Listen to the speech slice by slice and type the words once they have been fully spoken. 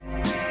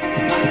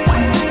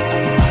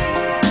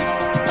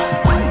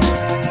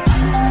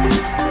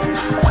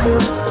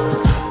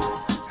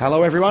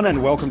Hello everyone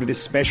and welcome to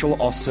this special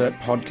AusCERT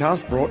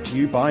podcast brought to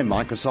you by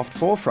Microsoft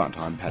Forefront.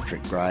 I'm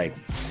Patrick Gray.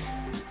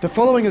 The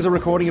following is a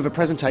recording of a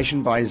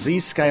presentation by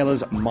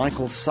Zscaler's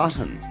Michael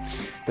Sutton.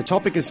 The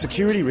topic is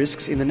security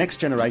risks in the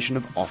next generation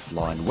of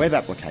offline web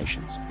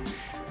applications.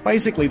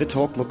 Basically, the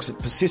talk looks at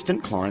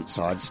persistent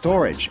client-side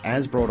storage,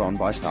 as brought on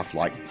by stuff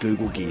like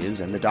Google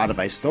Gears and the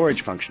database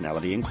storage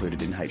functionality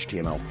included in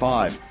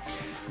HTML5.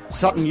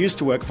 Sutton used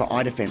to work for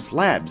iDefense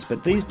Labs,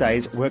 but these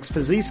days works for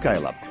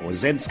Zscaler, or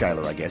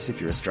Zscaler, I guess,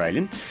 if you're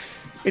Australian.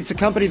 It's a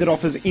company that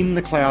offers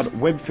in-the-cloud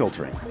web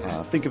filtering.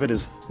 Think of it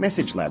as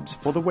Message Labs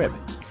for the web.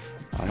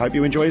 I hope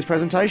you enjoy his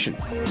presentation.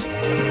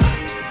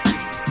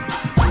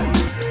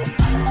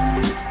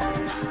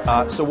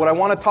 So what I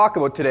want to talk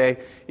about today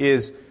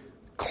is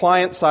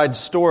client-side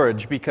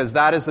storage, because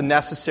that is the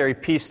necessary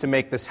piece to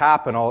make this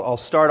happen. I'll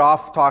start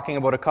off talking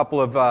about a couple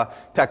of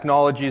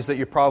technologies that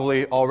you're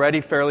probably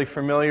already fairly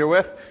familiar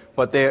with,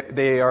 but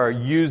they are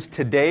used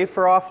today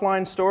for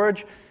offline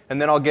storage,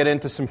 and then I'll get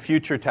into some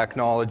future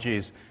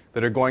technologies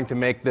that are going to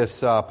make this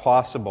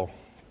possible.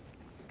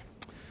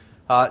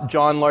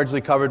 John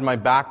largely covered my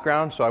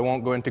background, so I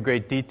won't go into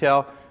great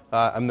detail.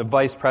 I'm the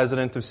Vice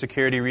President of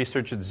Security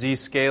Research at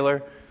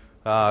Zscaler.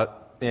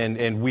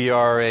 And we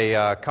are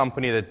a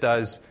company that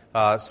does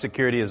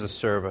security as a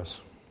service.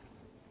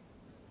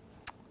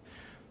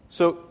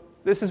 So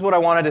this is what I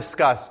want to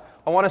discuss.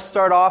 I want to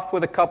start off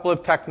with a couple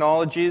of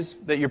technologies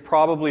that you're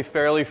probably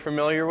fairly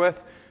familiar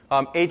with.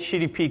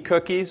 HTTP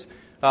cookies,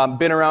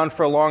 been around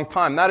for a long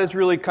time. That is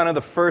really kind of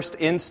the first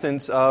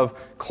instance of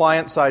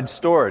client-side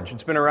storage.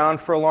 It's been around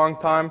for a long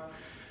time.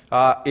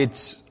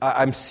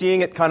 I'm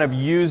seeing it kind of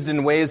used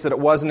in ways that it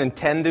wasn't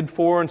intended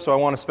for, and so I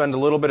want to spend a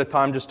little bit of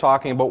time just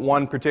talking about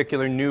one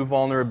particular new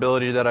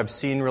vulnerability that I've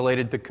seen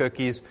related to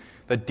cookies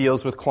that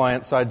deals with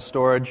client-side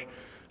storage.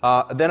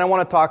 Then I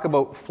want to talk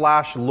about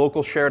Flash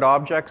local shared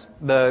objects.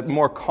 The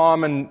more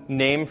common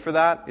name for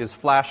that is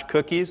Flash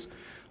cookies.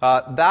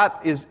 That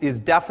is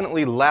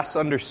definitely less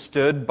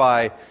understood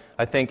by,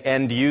 I think,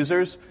 end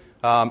users.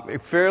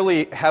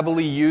 Fairly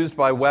heavily used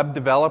by web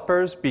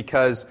developers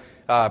because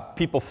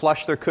people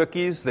flush their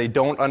cookies. They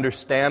don't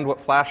understand what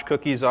Flash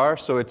cookies are,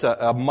 so it's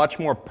a much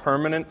more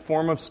permanent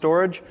form of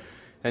storage,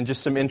 and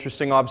just some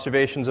interesting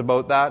observations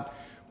about that.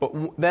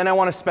 But then I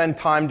want to spend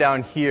time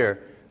down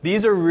here.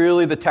 These are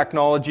really the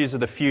technologies of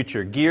the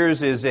future.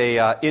 Gears is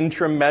a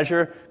interim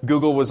measure.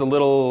 Google was a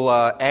little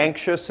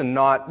anxious and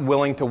not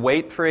willing to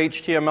wait for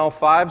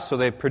HTML5, so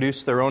they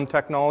produced their own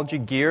technology,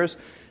 Gears,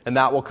 and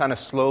that will kind of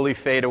slowly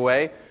fade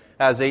away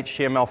as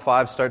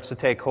HTML5 starts to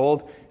take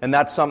hold, and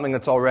that's something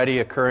that's already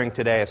occurring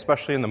today,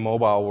 especially in the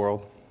mobile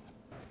world.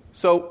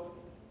 So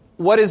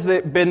what has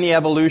been the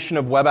evolution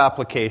of web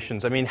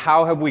applications? I mean,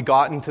 how have we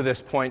gotten to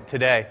this point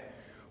today?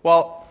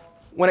 Well,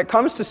 when it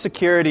comes to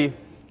security,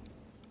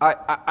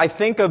 I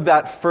think of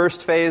that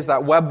first phase,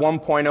 that Web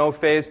 1.0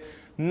 phase,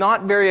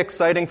 not very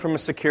exciting from a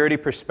security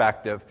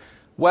perspective.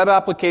 Web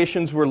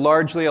applications were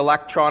largely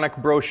electronic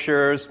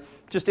brochures,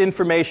 just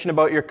information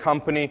about your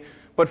company,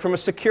 but from a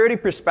security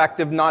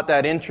perspective, not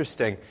that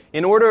interesting.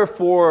 In order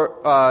for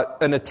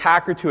an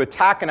attacker to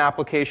attack an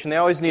application, they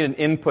always need an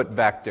input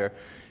vector.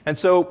 And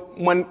so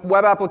when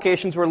web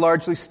applications were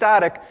largely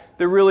static,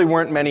 there really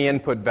weren't many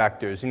input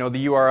vectors. You know,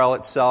 the URL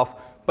itself,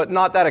 but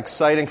not that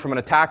exciting from an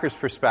attacker's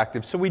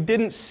perspective. So we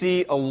didn't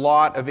see a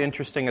lot of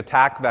interesting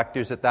attack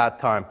vectors at that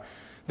time.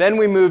 Then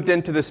we moved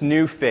into this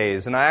new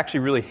phase, and I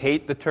actually really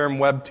hate the term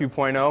Web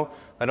 2.0.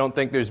 I don't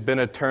think there's been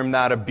a term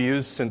that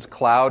abused since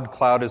cloud.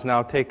 Cloud has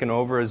now taken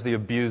over as the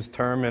abused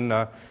term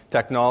in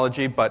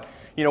technology. But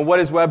you know, what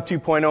does Web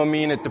 2.0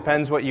 mean? It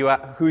depends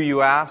who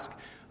you ask.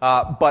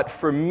 But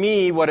for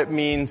me, what it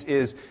means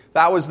is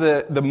that was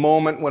the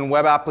moment when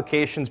web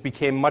applications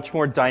became much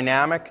more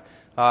dynamic.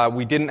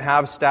 We didn't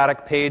have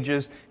static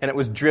pages, and it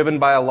was driven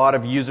by a lot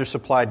of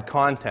user-supplied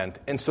content.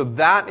 And so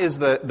that is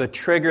the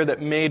trigger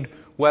that made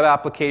web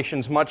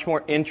applications much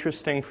more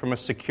interesting from a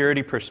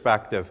security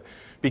perspective.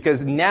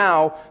 Because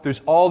now there's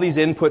all these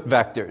input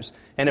vectors.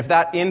 And if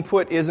that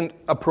input isn't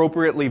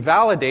appropriately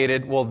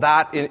validated, well,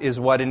 that is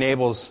what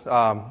enables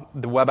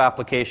the web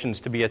applications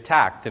to be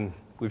attacked. And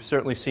we've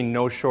certainly seen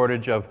no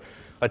shortage of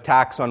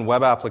attacks on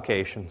web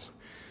applications.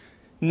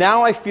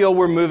 Now I feel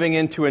we're moving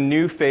into a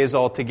new phase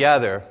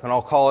altogether, and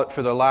I'll call it,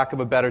 for the lack of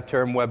a better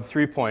term, Web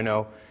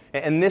 3.0.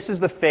 And this is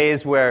the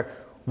phase where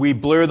we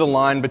blur the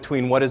line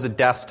between what is a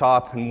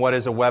desktop and what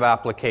is a web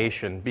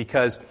application,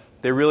 because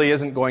there really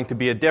isn't going to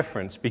be a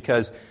difference,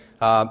 because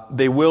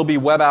they will be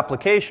web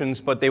applications,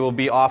 but they will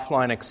be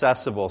offline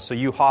accessible. So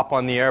you hop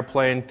on the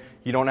airplane,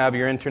 you don't have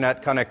your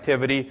internet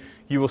connectivity,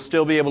 you will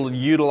still be able to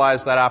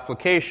utilize that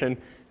application,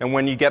 and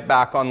when you get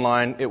back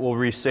online, it will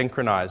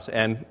resynchronize.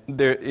 And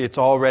it's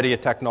already a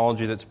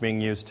technology that's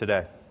being used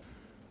today.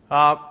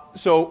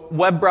 So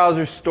web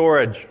browser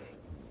storage.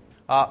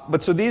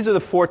 So these are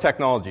the four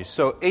technologies.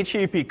 So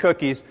HTTP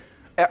cookies,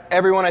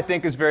 everyone I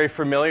think is very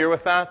familiar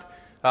with that.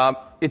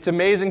 It's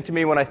amazing to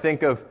me when I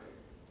think of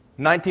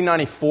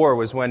 1994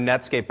 was when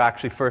Netscape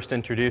actually first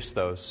introduced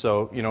those.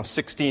 So,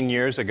 16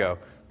 years ago.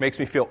 Makes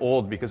me feel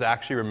old because I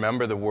actually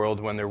remember the world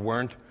when there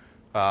weren't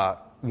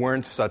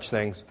such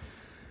things.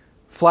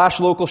 Flash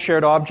local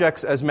shared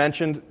objects, as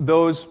mentioned,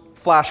 those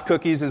flash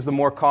cookies is the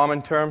more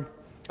common term.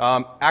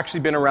 Actually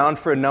been around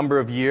for a number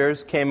of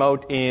years, came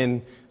out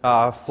in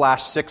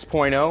Flash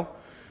 6.0.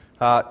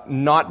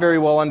 Not very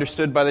well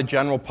understood by the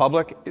general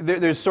public.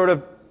 There's sort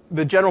of,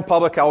 the general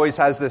public always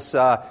has this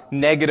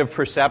negative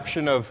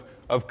perception of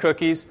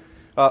cookies,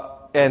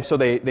 and so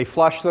they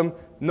flush them.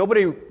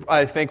 Nobody,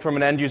 I think, from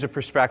an end-user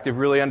perspective,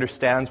 really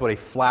understands what a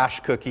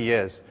flash cookie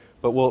is,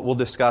 but we'll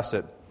discuss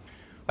it.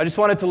 I just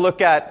wanted to look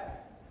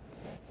at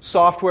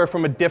software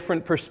from a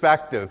different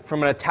perspective,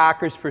 from an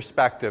attacker's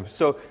perspective.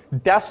 So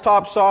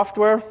desktop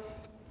software,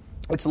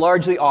 it's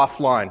largely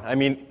offline. I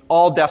mean,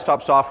 all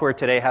desktop software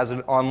today has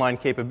an online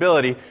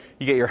capability.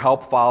 You get your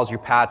help files, your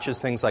patches,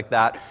 things like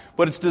that.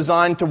 But it's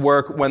designed to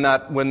work when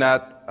that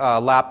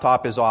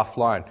laptop is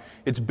offline.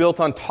 It's built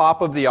on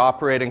top of the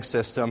operating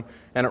system,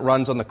 and it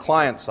runs on the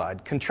client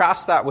side.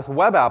 Contrast that with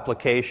web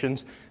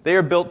applications. They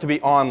are built to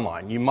be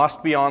online. You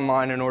must be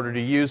online in order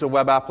to use a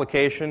web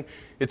application.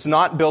 It's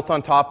not built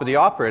on top of the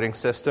operating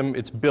system.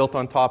 It's built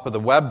on top of the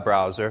web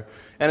browser,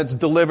 and it's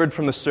delivered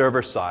from the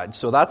server side.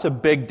 So that's a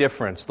big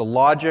difference. The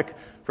logic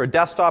for a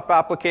desktop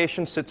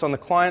application sits on the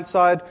client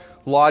side.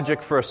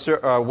 Logic for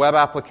a web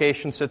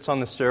application sits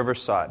on the server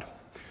side.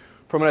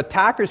 From an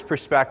attacker's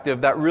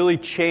perspective, that really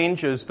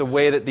changes the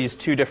way that these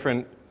two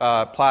different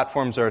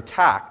platforms are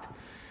attacked.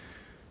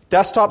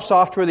 Desktop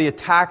software, the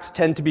attacks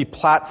tend to be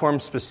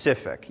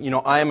platform-specific.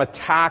 I am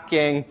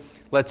attacking,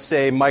 let's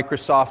say,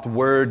 Microsoft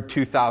Word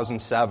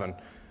 2007,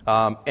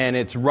 and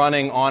it's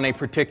running on a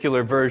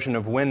particular version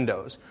of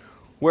Windows.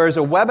 Whereas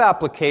a web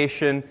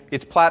application,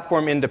 it's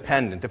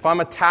platform-independent. If I'm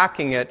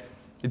attacking it,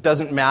 it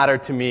doesn't matter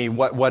to me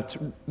what's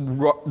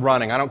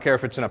running. I don't care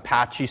if it's an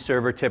Apache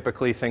server,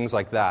 typically, things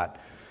like that.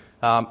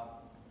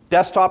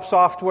 Desktop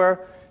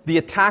software, the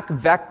attack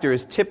vector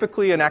is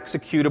typically an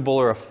executable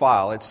or a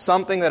file. It's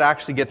something that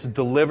actually gets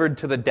delivered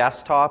to the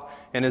desktop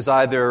and is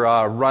either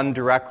run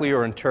directly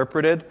or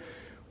interpreted.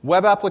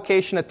 Web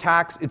application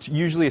attacks, it's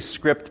usually a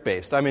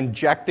script-based. I'm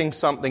injecting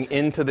something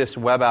into this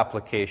web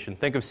application.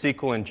 Think of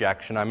SQL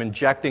injection. I'm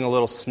injecting a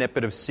little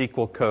snippet of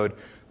SQL code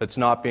that's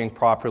not being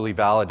properly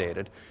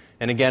validated.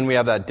 And again, we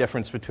have that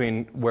difference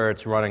between where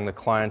it's running the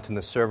client and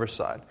the server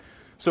side.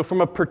 So from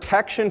a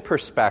protection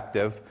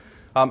perspective,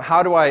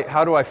 how do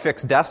I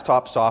fix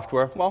desktop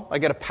software? Well, I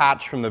get a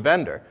patch from the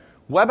vendor.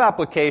 Web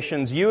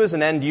applications, you as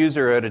an end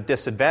user are at a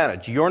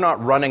disadvantage. You're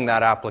not running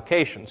that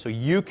application, so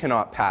you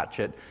cannot patch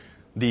it.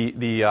 The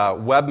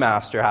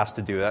webmaster has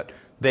to do that.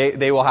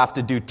 They will have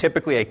to do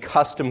typically a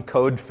custom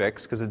code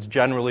fix because it's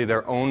generally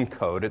their own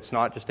code. It's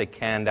not just a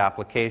canned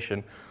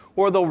application.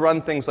 Or they'll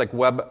run things like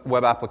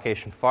web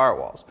application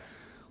firewalls.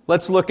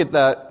 Let's look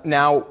at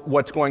now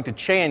what's going to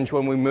change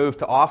when we move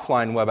to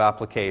offline web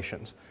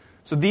applications.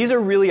 So these are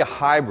really a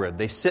hybrid.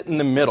 They sit in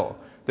the middle.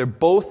 They're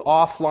both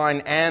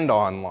offline and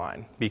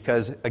online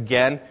because,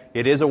 again,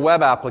 it is a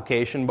web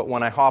application, but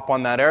when I hop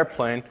on that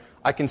airplane,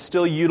 I can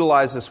still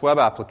utilize this web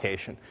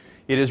application.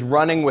 It is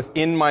running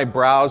within my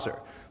browser.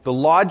 The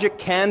logic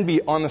can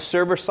be on the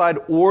server side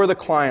or the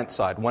client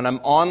side. When I'm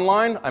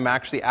online, I'm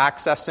actually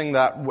accessing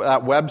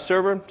that web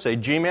server, say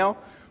Gmail,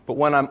 but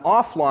when I'm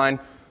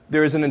offline,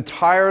 there is an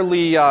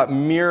entirely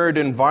mirrored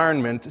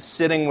environment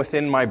sitting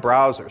within my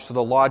browser. So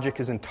the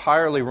logic is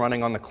entirely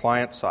running on the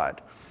client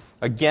side.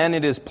 Again,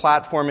 it is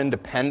platform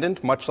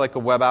independent, much like a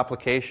web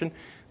application.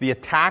 The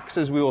attacks,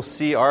 as we will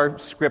see, are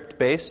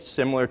script-based,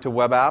 similar to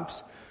web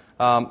apps.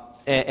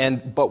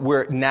 But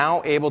we're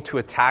now able to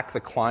attack the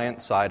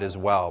client side as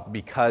well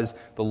because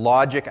the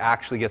logic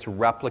actually gets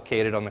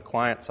replicated on the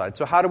client side.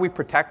 So how do we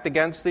protect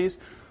against these?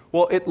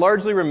 Well, it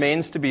largely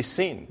remains to be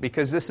seen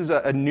because this is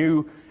a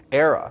new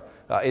era.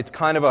 It's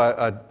kind of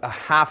a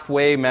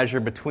halfway measure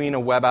between a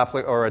web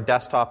or a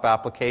desktop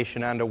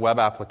application and a web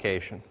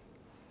application.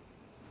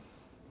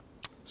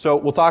 So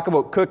we'll talk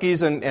about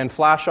cookies and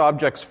flash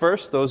objects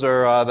first. Those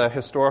are the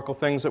historical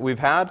things that we've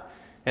had.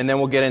 And then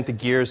we'll get into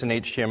gears and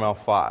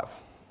HTML5.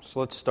 So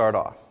let's start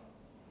off.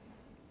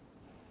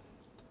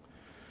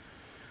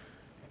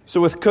 So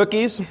with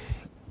cookies,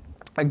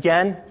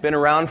 again, been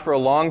around for a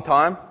long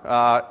time.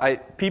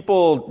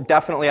 People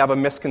definitely have a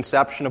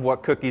misconception of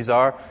what cookies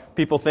are.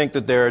 People think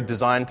that they're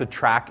designed to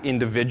track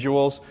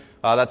individuals.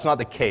 That's not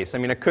the case. I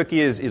mean, a cookie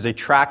is a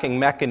tracking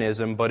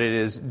mechanism, but it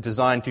is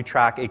designed to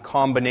track a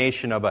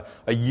combination of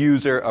a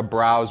user, a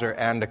browser,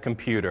 and a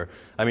computer.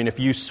 I mean, if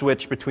you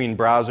switch between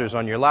browsers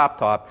on your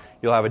laptop,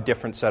 you'll have a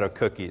different set of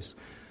cookies.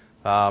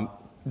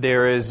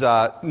 There is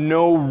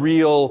no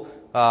real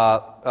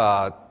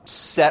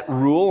set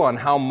rule on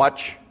how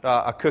much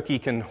a cookie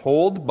can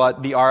hold,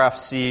 but the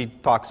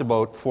RFC talks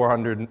about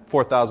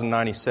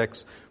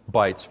 4,096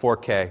 bytes,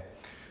 4K.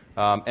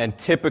 And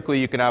typically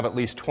you can have at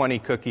least 20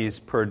 cookies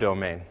per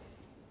domain.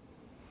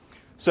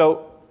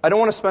 So I don't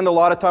want to spend a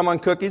lot of time on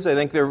cookies. I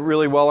think they're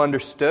really well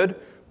understood,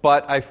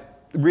 but I've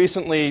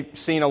recently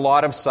seen a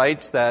lot of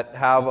sites that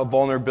have a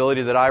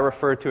vulnerability that I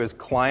refer to as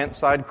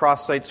client-side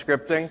cross-site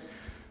scripting.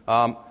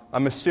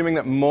 I'm assuming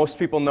that most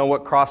people know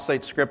what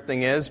cross-site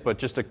scripting is, but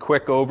just a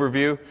quick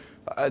overview.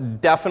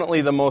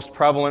 Definitely the most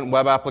prevalent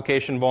web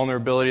application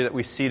vulnerability that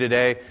we see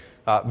today.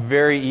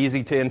 Very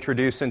easy to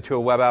introduce into a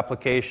web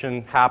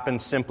application.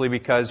 Happens simply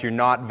because you're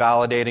not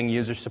validating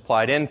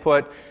user-supplied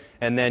input,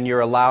 and then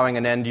you're allowing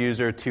an end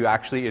user to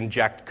actually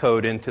inject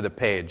code into the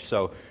page.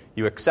 So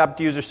you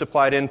accept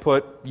user-supplied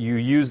input, you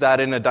use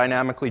that in a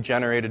dynamically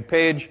generated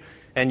page,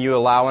 and you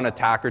allow an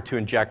attacker to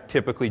inject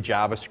typically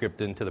JavaScript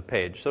into the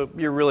page. So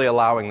you're really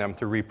allowing them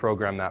to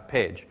reprogram that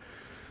page.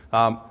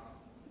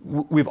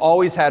 We've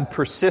always had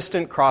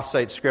persistent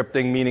cross-site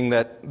scripting, meaning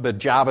that the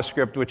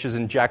JavaScript which is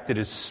injected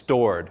is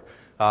stored.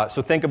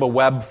 So think of a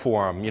web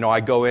forum.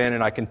 I go in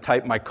and I can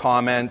type my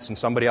comments, and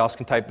somebody else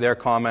can type their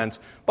comments,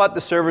 but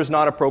the server's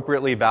not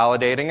appropriately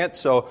validating it,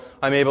 so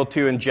I'm able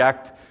to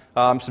inject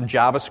some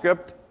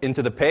JavaScript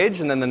into the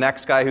page, and then the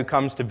next guy who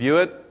comes to view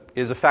it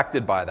is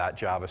affected by that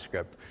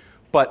JavaScript.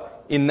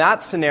 But in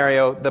that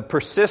scenario, the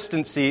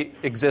persistency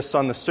exists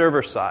on the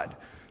server side.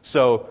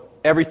 So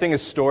everything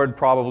is stored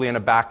probably in a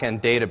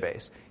back-end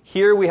database.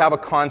 Here we have a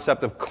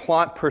concept of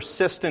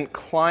persistent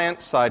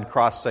client-side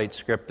cross-site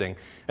scripting.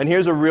 And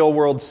here's a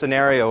real-world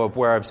scenario of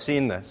where I've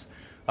seen this.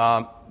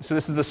 So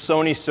this is the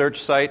Sony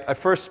search site. I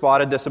first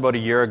spotted this about a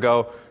year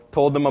ago,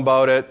 told them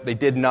about it. They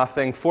did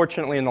nothing.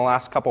 Fortunately, in the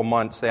last couple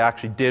months, they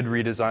actually did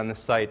redesign the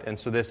site, and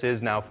so this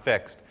is now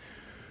fixed.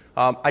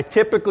 I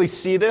typically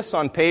see this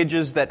on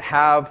pages that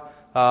have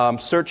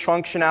search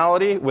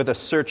functionality with a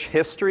search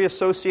history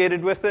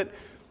associated with it.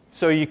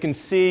 So you can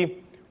see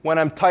when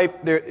I'm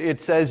typed,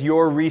 it says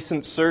your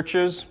recent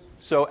searches.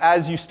 So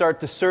as you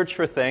start to search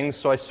for things,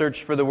 so I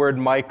search for the word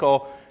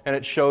Michael, and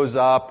it shows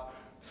up,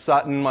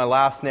 Sutton, my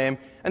last name.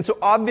 And so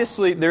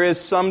obviously there is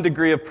some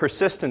degree of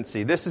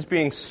persistency. This is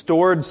being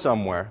stored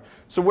somewhere.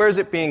 So where is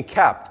it being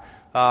kept?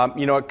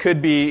 It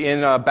could be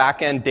in a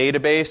back-end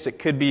database. It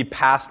could be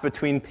passed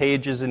between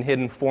pages in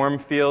hidden form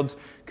fields.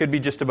 It could be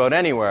just about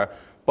anywhere.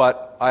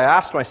 But I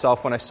asked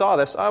myself when I saw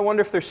this, I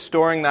wonder if they're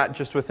storing that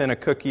just within a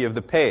cookie of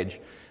the page.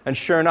 And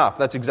sure enough,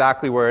 that's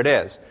exactly where it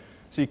is.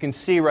 So you can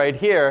see right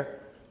here,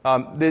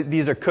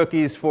 these are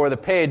cookies for the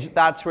page.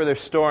 That's where they're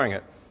storing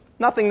it.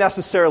 Nothing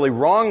necessarily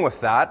wrong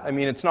with that. I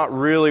mean, it's not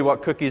really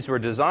what cookies were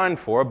designed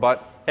for,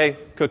 but hey,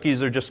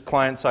 cookies are just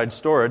client-side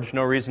storage.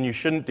 No reason you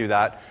shouldn't do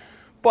that.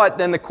 But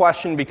then the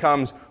question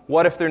becomes,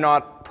 what if they're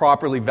not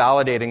properly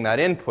validating that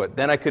input?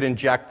 Then I could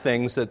inject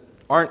things that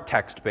aren't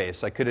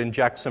text-based. I could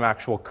inject some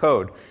actual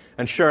code.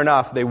 And sure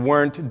enough, they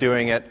weren't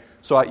doing it,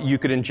 so you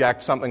could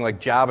inject something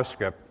like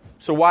JavaScript.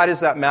 So why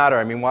does that matter?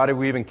 I mean, why do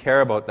we even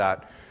care about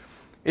that?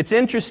 It's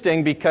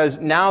interesting because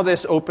now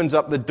this opens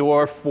up the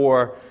door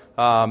for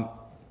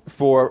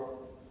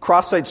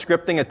cross-site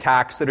scripting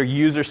attacks that are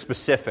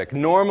user-specific.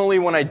 Normally,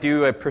 when I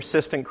do a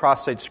persistent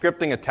cross-site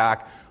scripting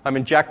attack, I'm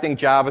injecting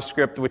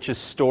JavaScript, which is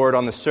stored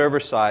on the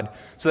server side,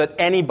 so that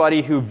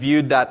anybody who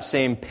viewed that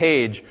same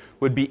page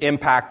would be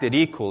impacted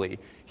equally.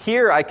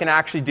 Here, I can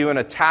actually do an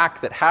attack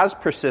that has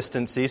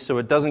persistency, so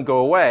it doesn't go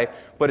away,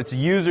 but it's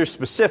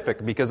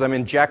user-specific because I'm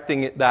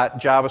injecting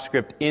that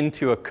JavaScript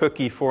into a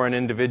cookie for an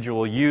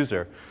individual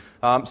user.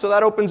 So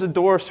that opens the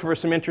doors for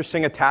some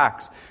interesting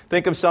attacks.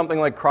 Think of something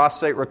like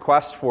cross-site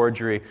request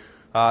forgery,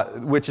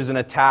 which is an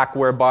attack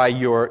whereby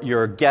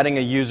you're getting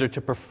a user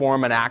to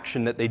perform an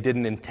action that they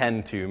didn't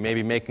intend to,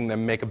 maybe making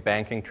them make a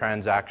banking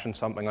transaction,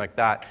 something like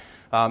that.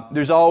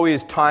 There's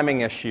always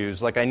timing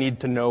issues, like I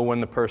need to know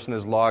when the person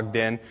is logged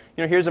in.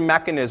 Here's a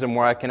mechanism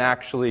where I can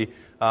actually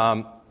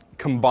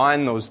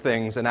combine those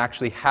things and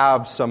actually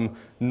have some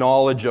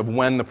knowledge of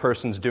when the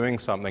person's doing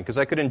something. Because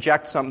I could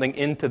inject something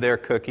into their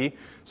cookie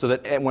so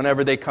that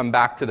whenever they come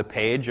back to the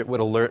page, it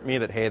would alert me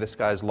that, hey, this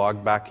guy's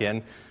logged back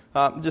in.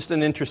 Just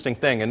an interesting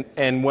thing.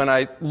 And when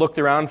I looked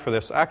around for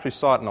this, I actually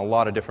saw it in a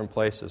lot of different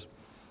places.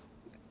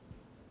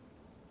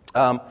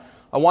 I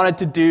wanted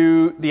to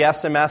do the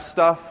SMS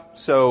stuff,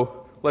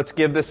 so let's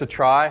give this a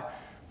try.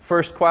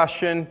 First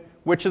question,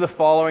 which of the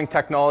following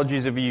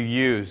technologies have you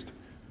used?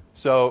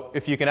 So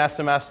if you can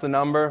SMS the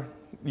number,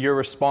 your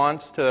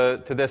response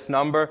to this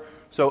number.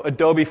 So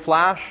Adobe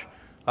Flash,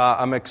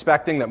 I'm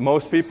expecting that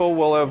most people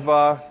will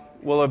have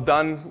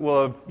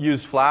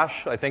used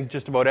Flash. I think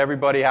just about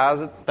everybody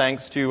has it,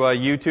 thanks to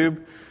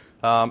YouTube.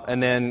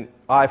 And then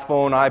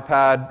iPhone,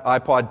 iPad,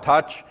 iPod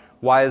Touch.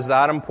 Why is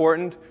that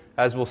important?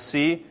 As we'll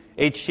see,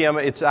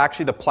 HTML, it's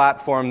actually the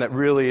platform that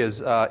really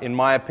is, in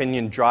my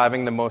opinion,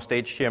 driving the most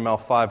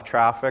HTML5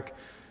 traffic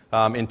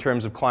in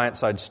terms of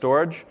client-side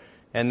storage.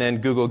 And then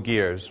Google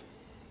Gears.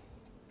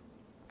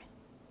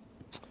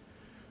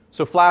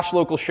 So Flash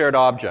local shared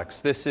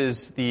objects. This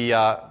is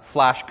the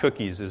Flash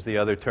cookies is the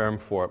other term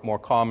for it, more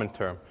common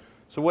term.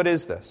 So what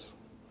is this?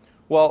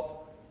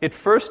 Well, it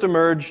first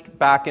emerged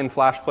back in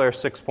Flash Player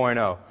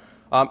 6.0.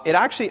 It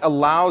actually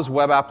allows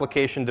web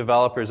application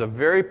developers a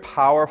very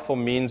powerful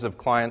means of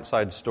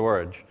client-side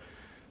storage.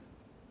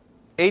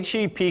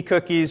 HTTP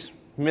cookies,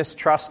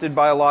 mistrusted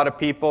by a lot of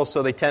people,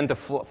 so they tend to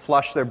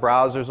flush their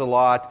browsers a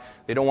lot.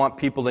 They don't want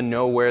people to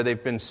know where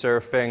they've been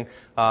surfing.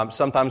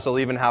 Sometimes they'll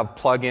even have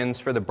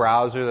plugins for the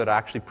browser that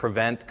actually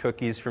prevent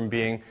cookies from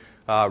being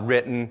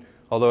written,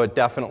 although it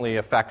definitely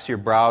affects your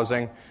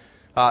browsing.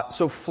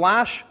 So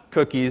flash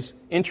cookies,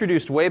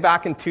 introduced way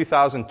back in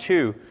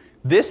 2002,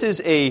 this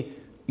is a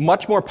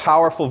much more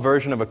powerful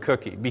version of a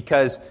cookie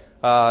because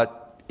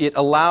it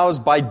allows,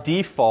 by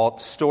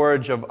default,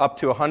 storage of up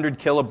to 100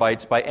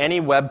 kilobytes by any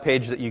web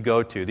page that you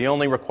go to. The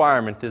only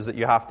requirement is that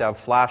you have to have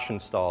Flash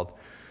installed.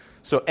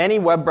 So any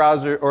web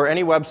browser or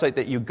any website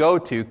that you go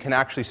to can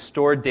actually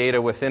store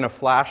data within a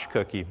Flash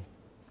cookie.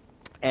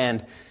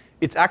 And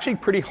it's actually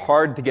pretty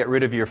hard to get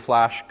rid of your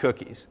Flash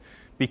cookies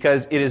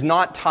because it is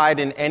not tied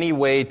in any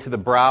way to the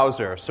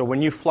browser. So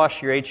when you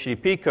flush your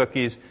HTTP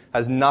cookies, it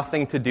has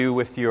nothing to do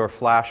with your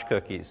Flash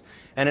cookies.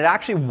 And it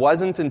actually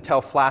wasn't until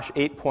Flash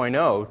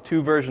 8.0,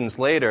 2 versions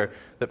later,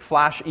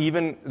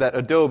 that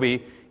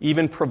Adobe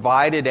even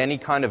provided any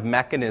kind of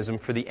mechanism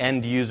for the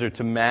end user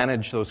to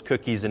manage those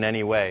cookies in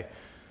any way.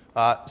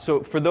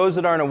 So for those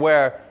that aren't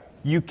aware,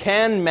 you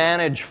can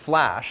manage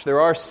Flash.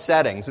 There are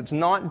settings. It's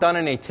not done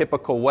in a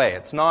typical way.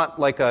 It's not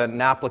like an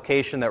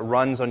application that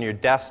runs on your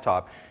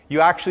desktop.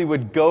 You actually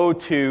would go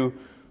to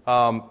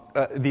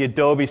the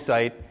Adobe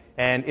site,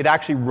 and it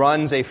actually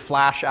runs a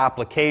Flash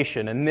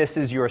application, and this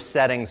is your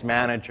settings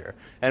manager.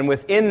 And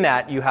within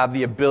that, you have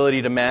the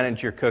ability to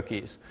manage your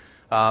cookies.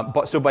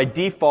 So by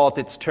default,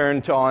 it's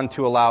turned on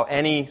to allow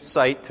any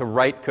site to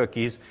write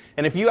cookies.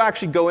 And if you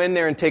actually go in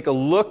there and take a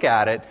look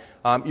at it,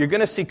 you're going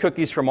to see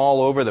cookies from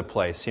all over the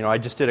place. I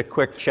just did a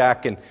quick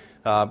check, and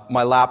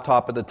my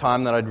laptop at the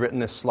time that I'd written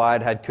this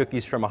slide had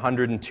cookies from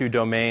 102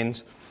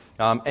 domains.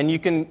 And you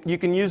can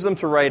use them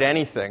to write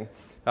anything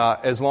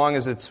as long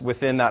as it's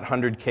within that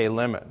 100K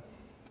limit.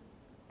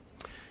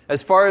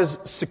 As far as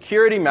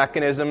security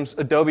mechanisms,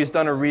 Adobe's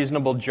done a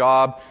reasonable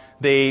job.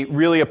 They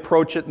really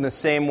approach it in the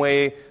same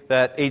way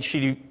that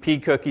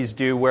HTTP cookies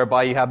do,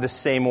 whereby you have the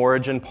same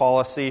origin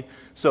policy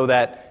so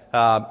that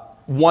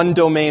one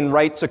domain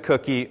writes a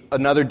cookie,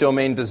 another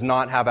domain does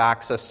not have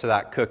access to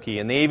that cookie.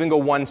 And they even go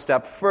one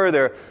step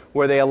further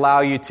where they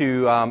allow you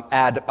to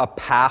add a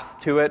path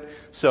to it.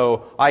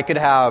 So I could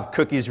have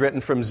cookies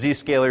written from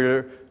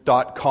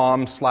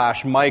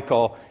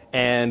Zscaler.com/Michael,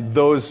 and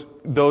those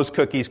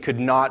cookies could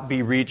not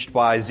be reached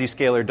by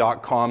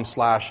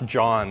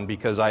Zscaler.com/John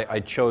because I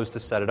chose to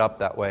set it up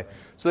that way.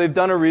 So they've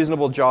done a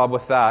reasonable job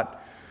with that.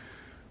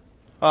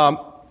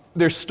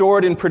 They're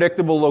stored in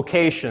predictable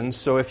locations,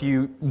 so if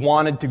you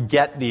wanted to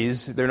get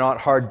these, they're not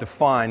hard to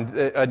find.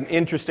 An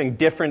interesting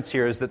difference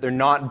here is that they're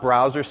not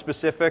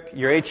browser-specific.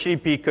 Your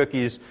HTTP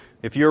cookies,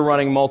 if you're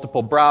running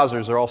multiple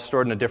browsers, are all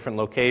stored in a different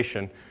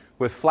location.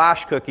 With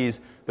Flash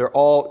cookies, they're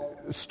all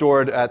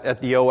stored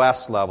at the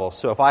OS level.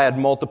 So if I had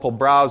multiple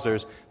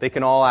browsers, they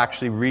can all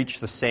actually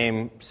reach the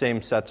same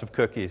sets of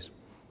cookies.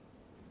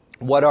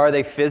 What are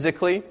they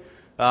physically?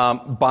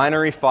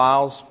 Binary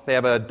files. They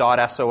have a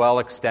 .sol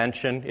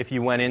extension. If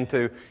you went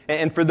into,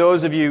 and for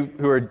those of you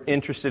who are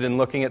interested in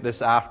looking at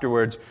this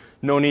afterwards,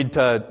 no need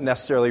to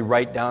necessarily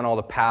write down all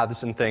the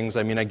paths and things.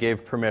 I mean, I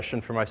gave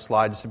permission for my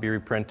slides to be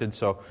reprinted,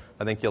 so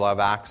I think you'll have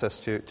access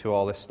to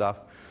all this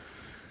stuff.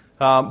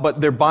 But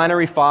they're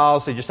binary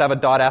files. They just have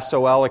a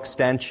 .sol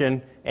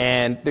extension,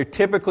 and they're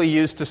typically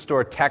used to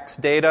store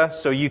text data.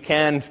 So you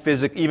can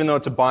even though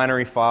it's a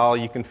binary file,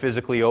 you can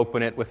physically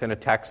open it within a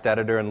text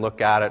editor and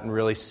look at it and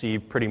really see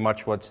pretty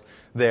much what's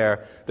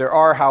there. There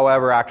are,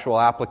 however, actual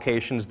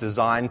applications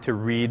designed to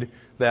read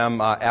them.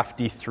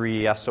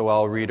 FD3,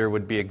 SOL Reader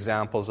would be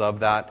examples of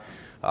that.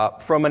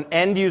 From an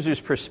end user's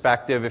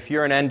perspective, if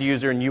you're an end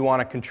user and you want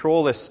to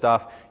control this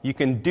stuff, you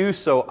can do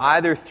so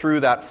either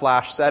through that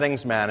Flash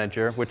settings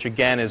manager, which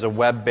again is a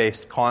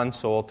web-based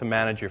console to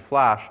manage your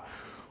Flash,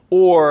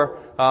 or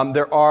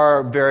there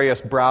are various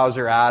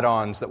browser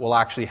add-ons that will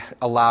actually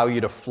allow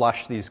you to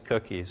flush these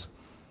cookies.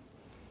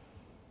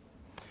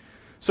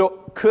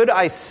 So could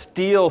I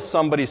steal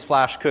somebody's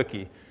Flash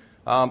cookie?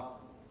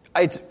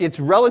 It's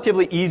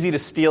relatively easy to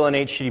steal an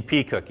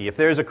HTTP cookie. If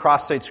there's a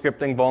cross-site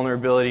scripting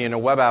vulnerability in a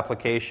web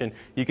application,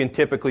 you can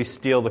typically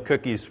steal the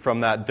cookies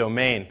from that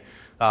domain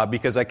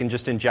because I can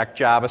just inject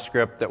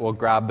JavaScript that will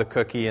grab the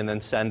cookie and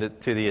then send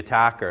it to the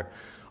attacker.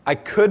 I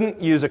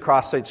couldn't use a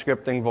cross-site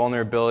scripting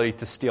vulnerability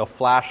to steal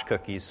Flash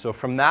cookies. So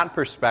from that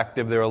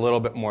perspective, they're a little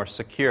bit more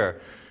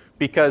secure.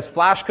 Because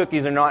Flash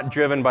cookies are not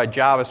driven by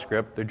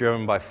JavaScript, they're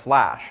driven by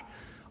Flash.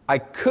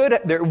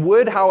 There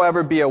would,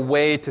 however, be a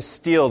way to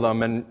steal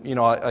them, and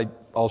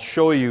I'll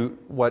show you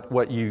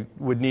what you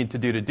would need to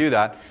do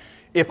that.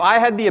 If I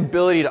had the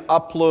ability to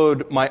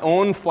upload my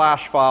own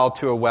Flash file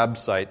to a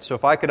website, so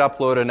if I could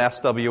upload an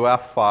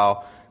SWF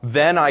file,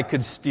 then I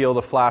could steal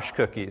the Flash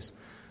cookies.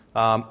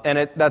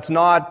 And that's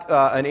not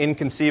an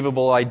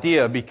inconceivable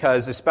idea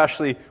because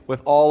especially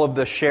with all of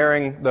the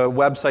sharing, the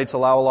websites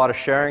allow a lot of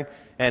sharing.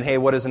 And hey,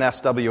 what does an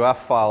SWF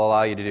file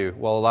allow you to do?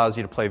 Well, it allows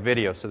you to play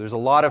video. So there's a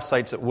lot of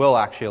sites that will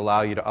actually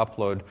allow you to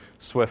upload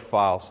SWF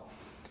files.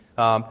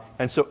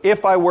 And so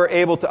if I were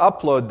able to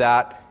upload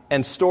that,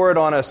 and store it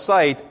on a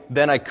site,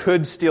 then I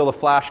could steal the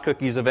flash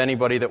cookies of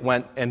anybody that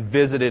went and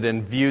visited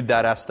and viewed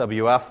that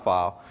SWF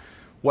file.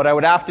 What I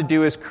would have to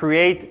do is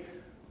create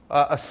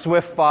a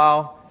Swift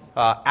file.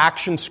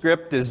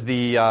 ActionScript is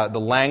the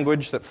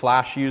language that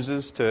Flash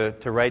uses to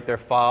write their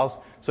files.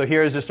 So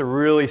here is just a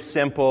really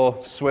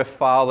simple Swift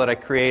file that I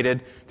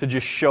created to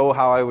just show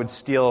how I would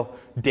steal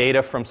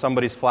data from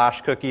somebody's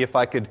Flash cookie if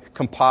I could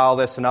compile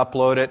this and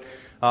upload it.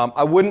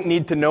 I wouldn't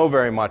need to know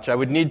very much. I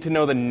would need to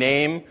know the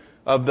name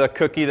of the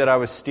cookie that I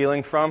was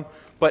stealing from.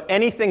 But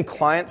anything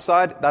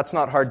client-side, that's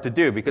not hard to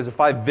do, because if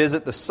I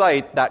visit the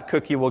site, that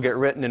cookie will get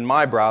written in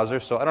my browser,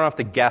 so I don't have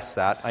to guess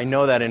that. I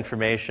know that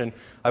information.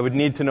 I would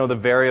need to know the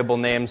variable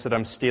names that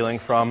I'm stealing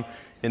from.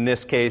 In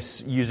this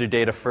case, user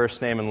data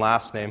first name and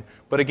last name.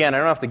 But again, I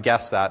don't have to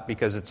guess that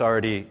because it's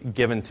already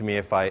given to me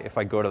if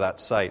I go to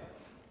that site.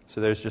 So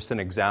there's just an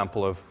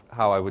example of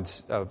how I would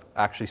of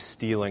actually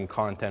stealing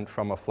content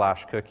from a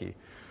Flash cookie.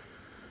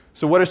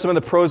 So what are some of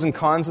the pros and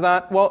cons of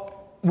that? Well,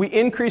 we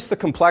increase the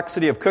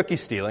complexity of cookie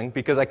stealing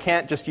because I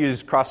can't just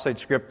use cross-site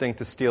scripting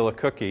to steal a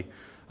cookie.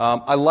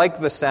 I like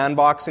the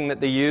sandboxing that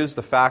they use,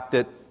 the fact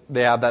that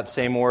they have that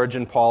same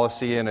origin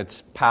policy and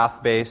it's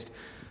path-based.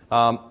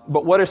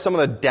 But what are some of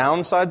the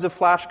downsides of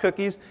Flash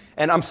cookies?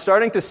 And I'm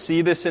starting to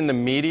see this in the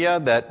media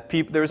that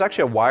there was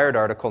actually a Wired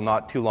article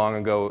not too long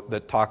ago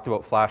that talked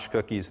about Flash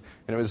cookies,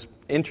 and it was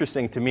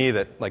interesting to me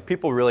that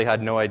people really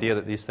had no idea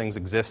that these things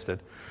existed.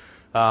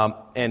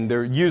 And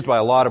they're used by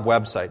a lot of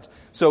websites.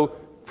 So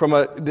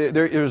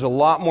there's a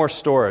lot more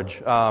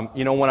storage.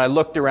 When I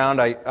looked around,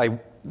 I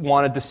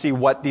wanted to see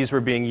what these were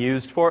being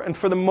used for. And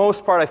for the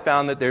most part, I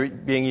found that they're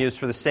being used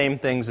for the same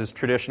things as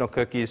traditional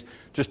cookies,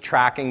 just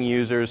tracking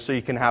users so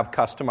you can have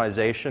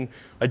customization.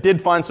 I did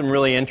find some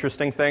really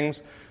interesting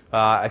things.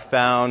 I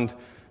found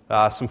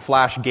some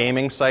Flash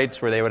gaming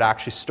sites where they would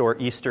actually store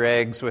Easter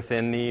eggs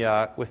within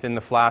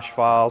the Flash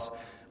files.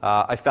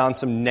 I found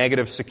some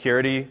negative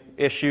security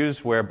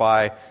issues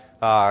whereby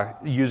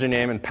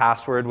username and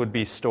password would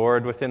be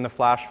stored within the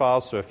Flash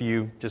files. So if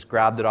you just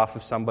grabbed it off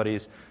of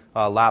somebody's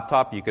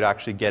laptop, you could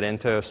actually get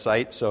into a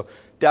site. So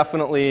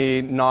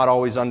definitely not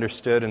always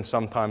understood and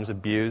sometimes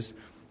abused.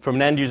 From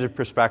an end-user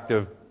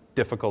perspective,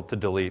 difficult to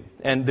delete.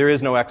 And there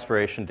is no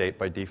expiration date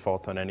by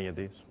default on any of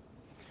these.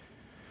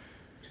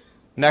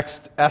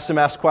 Next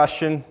SMS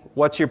question,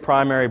 what's your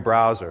primary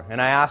browser?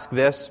 And I ask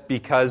this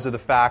because of the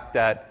fact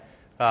that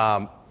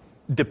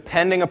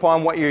depending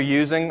upon what you're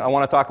using, I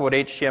want to talk about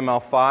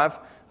HTML5.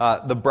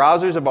 The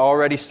browsers have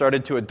already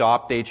started to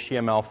adopt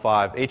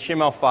HTML5.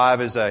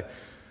 HTML5 is a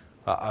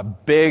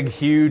big,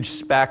 huge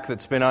spec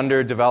that's been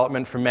under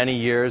development for many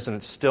years, and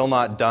it's still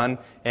not done.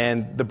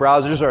 And the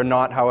browsers are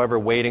not, however,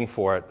 waiting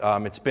for it.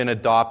 It's been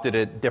adopted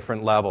at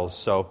different levels.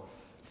 So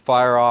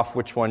fire off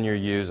which one you're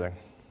using.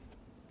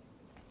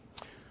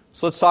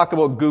 So let's talk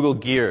about Google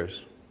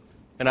Gears.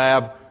 And I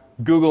have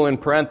Google in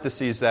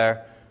parentheses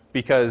there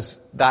because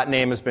that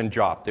name has been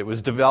dropped. It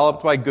was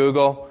developed by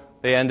Google.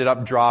 They ended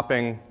up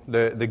dropping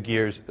the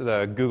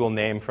Google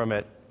name from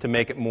it to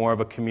make it more of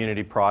a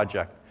community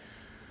project.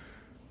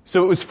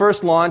 So it was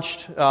first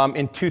launched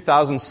in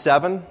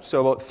 2007,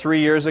 so about 3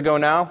 years ago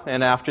now.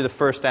 And after the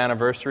first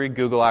anniversary,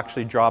 Google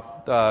actually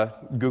dropped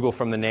Google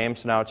from the name,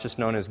 so now it's just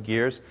known as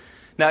Gears.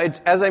 Now,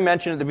 as I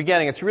mentioned at the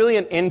beginning, it's really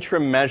an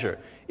interim measure.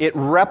 It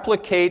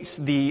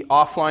replicates the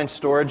offline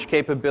storage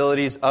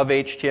capabilities of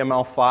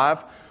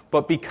HTML5,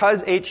 but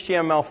because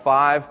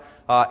HTML5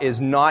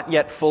 is not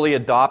yet fully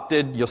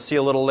adopted, you'll see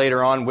a little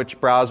later on which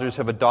browsers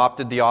have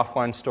adopted the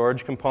offline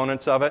storage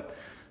components of it.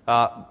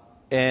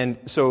 And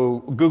so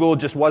Google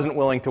just wasn't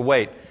willing to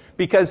wait.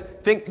 Because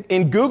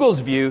in Google's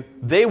view,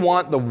 they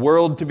want the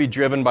world to be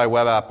driven by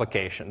web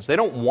applications. They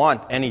don't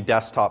want any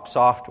desktop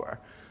software.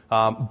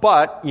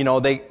 But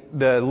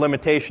the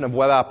limitation of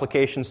web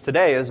applications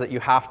today is that you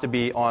have to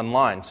be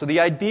online. So the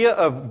idea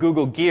of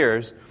Google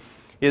Gears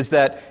is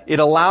that it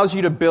allows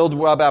you to build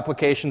web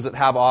applications that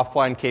have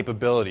offline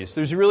capabilities.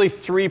 There's really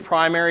three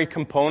primary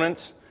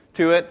components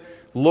to it.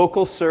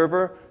 Local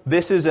server.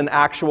 This is an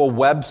actual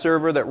web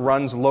server that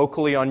runs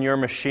locally on your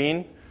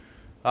machine.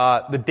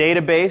 The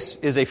database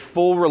is a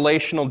full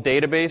relational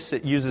database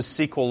that uses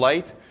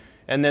SQLite.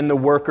 And then the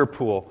worker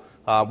pool,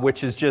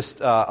 which is just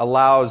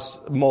allows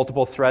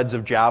multiple threads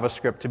of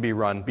JavaScript to be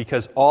run,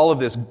 because all of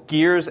this,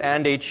 Gears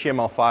and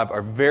HTML5,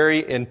 are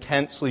very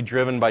intensely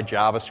driven by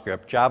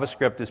JavaScript.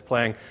 JavaScript is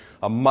playing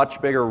a much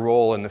bigger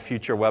role in the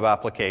future web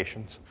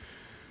applications.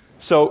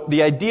 So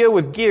the idea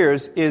with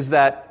Gears is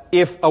that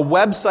if a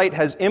website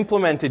has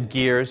implemented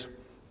Gears,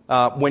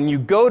 when you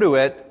go to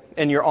it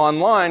and you're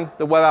online,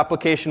 the web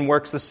application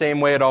works the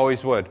same way it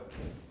always would.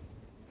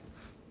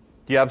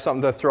 Do you have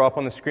something to throw up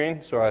on the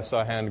screen? Sorry, I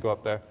saw a hand go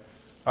up there.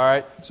 All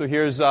right, so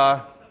here's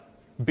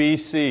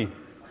BC.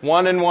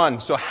 1 and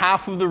 1. So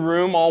half of the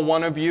room, all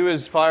one of you,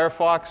 is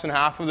Firefox, and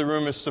half of the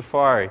room is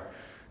Safari.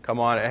 Come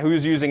on,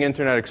 who's using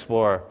Internet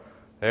Explorer?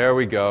 There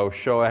we go,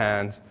 show of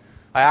hands.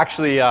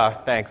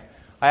 Thanks.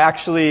 I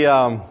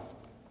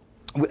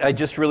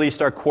just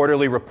released our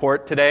quarterly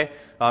report today.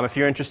 If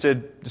you're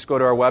interested, just go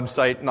to our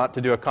website, not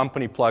to do a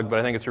company plug, but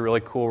I think it's a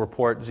really cool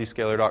report,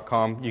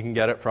 zscaler.com, you can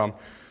get it from.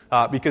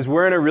 Because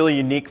we're in a really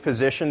unique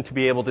position to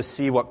be able to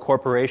see what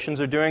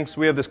corporations are doing.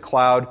 So we have this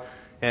cloud,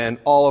 and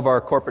all of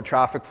our corporate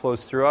traffic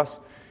flows through us.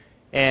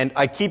 And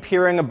I keep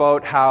hearing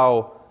about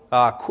how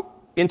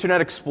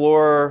Internet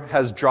Explorer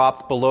has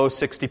dropped below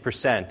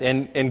 60%.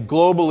 And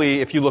globally,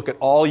 if you look at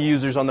all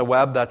users on the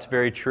web, that's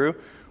very true.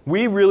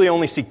 We really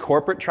only see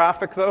corporate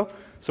traffic, though.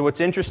 So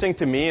what's interesting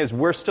to me is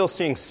we're still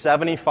seeing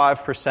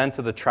 75%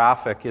 of the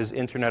traffic is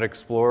Internet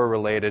Explorer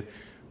related.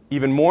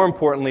 Even more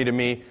importantly to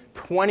me,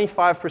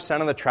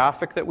 25% of the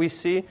traffic that we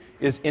see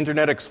is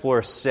Internet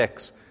Explorer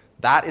 6.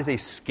 That is a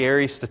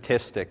scary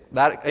statistic.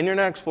 That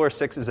Internet Explorer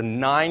 6 is a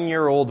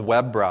 9-year-old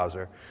web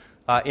browser.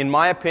 In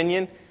my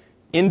opinion,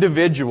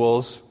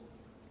 individuals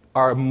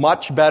are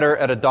much better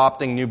at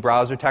adopting new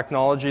browser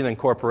technology than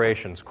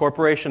corporations.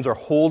 Corporations are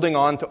holding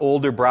on to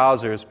older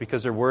browsers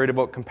because they're worried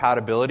about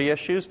compatibility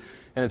issues,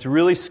 and it's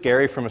really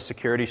scary from a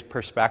security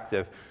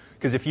perspective.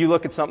 Because if you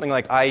look at something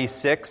like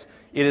IE6,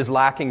 it is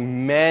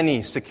lacking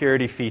many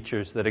security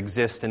features that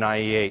exist in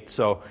IE8.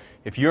 So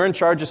if you're in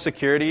charge of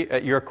security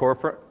at your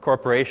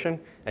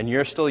corporation and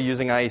you're still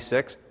using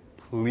IE6,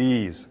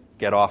 please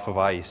get off of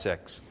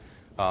IE6.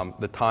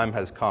 The time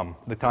has come.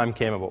 The time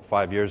came about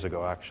 5 years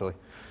ago, actually.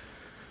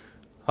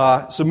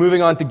 So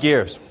moving on to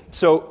Gears.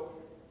 So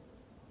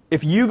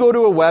if you go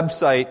to a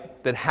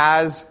website that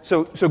has...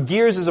 So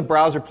Gears is a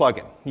browser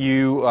plugin.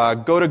 You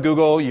go to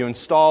Google, you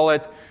install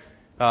it.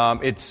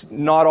 It's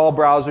not all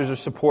browsers are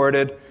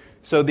supported.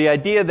 So the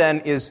idea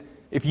then is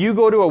if you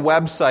go to a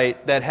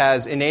website that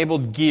has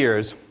enabled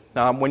Gears,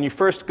 when you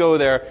first go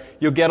there,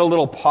 you'll get a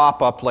little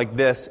pop-up like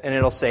this, and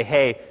it'll say,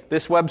 hey,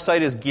 this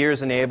website is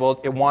Gears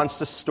enabled. It wants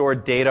to store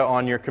data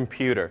on your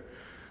computer.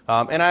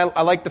 And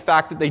I like the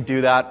fact that they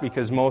do that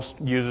because most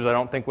users, I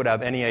don't think, would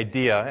have any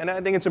idea. And I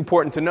think it's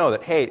important to know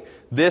that, hey,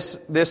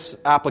 this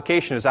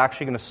application is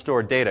actually going to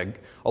store data.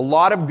 A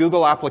lot of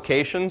Google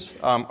applications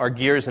are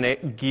Gears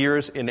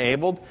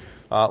enabled,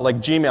 like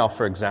Gmail,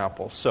 for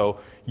example. So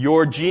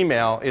your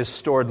Gmail is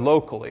stored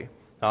locally.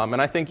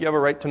 And I think you have a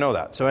right to know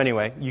that. So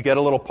anyway, you get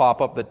a little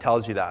pop-up that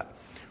tells you that.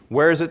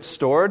 Where is it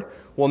stored?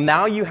 Well,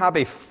 now you have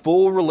a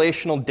full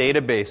relational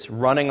database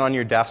running on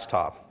your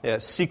desktop.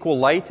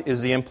 SQLite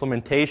is the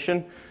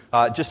implementation,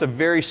 just a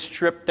very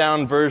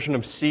stripped-down version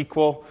of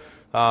SQL.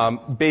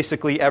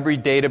 Basically, every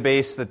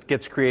database that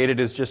gets created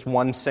is just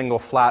one single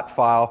flat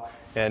file,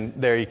 and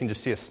there you can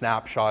just see a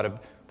snapshot of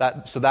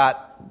that. So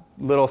that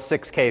little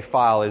 6K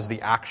file is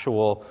the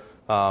actual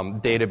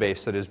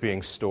database that is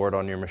being stored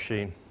on your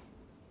machine.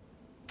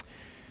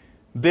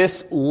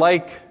 This,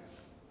 like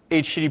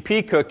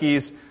HTTP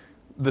cookies,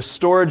 the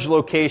storage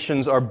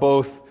locations are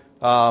both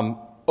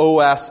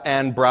OS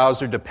and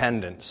browser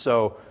dependent.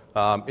 So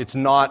it's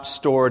not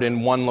stored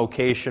in one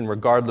location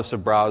regardless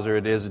of browser.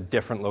 It is at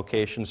different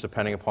locations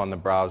depending upon the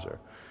browser.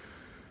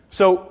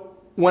 So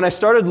when I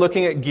started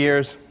looking at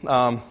Gears,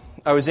 I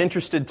was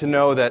interested to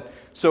know that,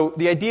 so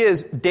the idea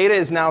is data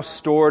is now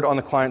stored on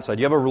the client side.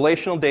 You have a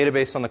relational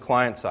database on the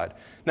client side.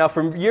 Now,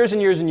 for years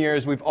and years and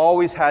years, we've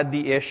always had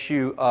the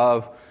issue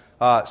of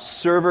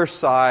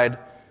server-side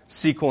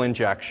SQL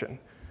injection.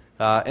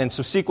 And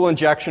so SQL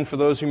injection, for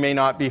those who may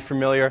not be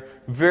familiar,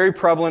 very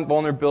prevalent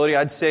vulnerability.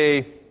 I'd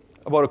say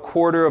about a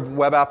quarter of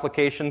web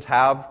applications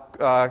have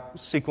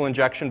SQL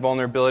injection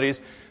vulnerabilities.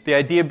 The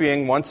idea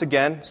being, once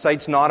again,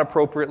 sites not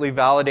appropriately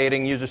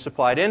validating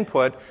user-supplied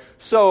input,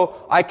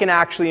 so I can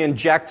actually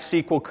inject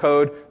SQL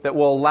code that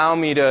will allow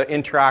me to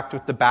interact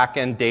with the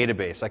back-end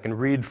database. I can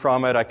read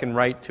from it, I can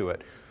write to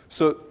it.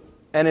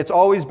 And it's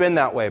always been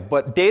that way,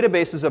 but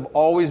databases have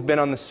always been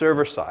on the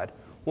server side.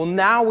 Well,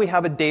 now we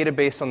have a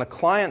database on the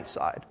client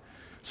side.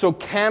 So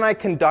can I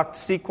conduct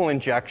SQL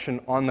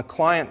injection on the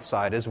client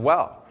side as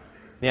well?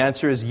 The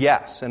answer is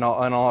yes, and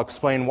I'll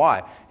explain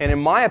why. And in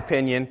my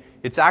opinion,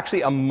 it's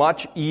actually a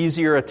much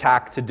easier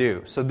attack to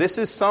do. So this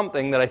is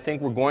something that I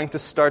think we're going to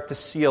start to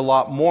see a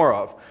lot more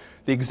of.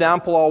 The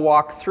example I'll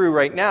walk through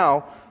right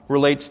now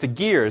relates to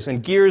Gears,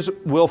 and Gears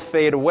will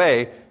fade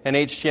away, and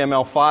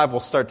HTML5 will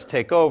start to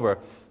take over.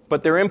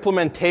 But their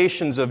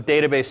implementations of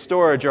database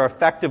storage are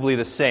effectively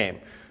the same.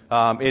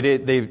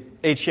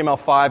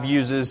 HTML5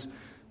 uses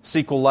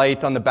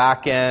SQLite on the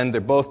back end.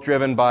 They're both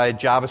driven by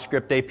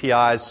JavaScript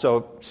APIs,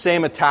 so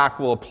same attack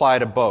will apply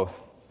to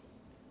both.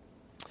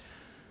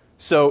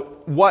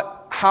 So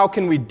how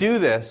can we do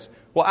this?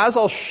 Well, as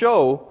I'll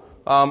show,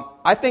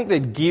 I think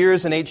that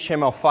Gears and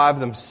HTML5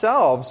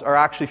 themselves are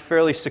actually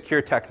fairly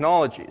secure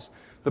technologies.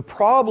 The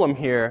problem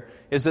here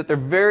is that they're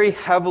very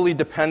heavily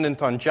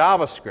dependent on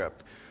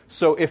JavaScript.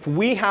 So if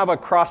we have a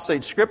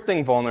cross-site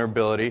scripting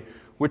vulnerability,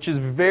 which is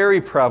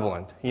very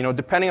prevalent,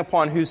 depending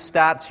upon whose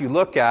stats you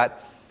look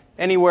at,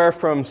 anywhere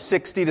from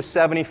 60 to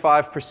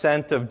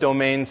 75% of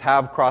domains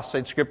have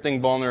cross-site scripting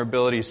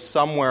vulnerabilities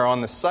somewhere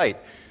on the site.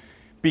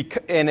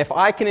 And if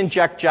I can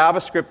inject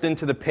JavaScript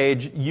into the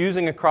page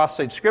using a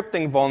cross-site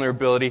scripting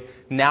vulnerability,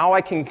 now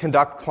I can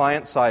conduct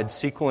client-side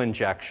SQL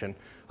injection.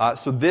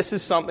 So this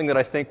is something that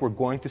I think we're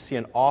going to see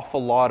an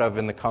awful lot of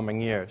in the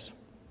coming years.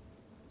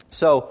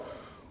 So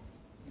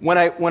when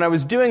I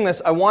was doing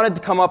this, I wanted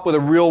to come up with a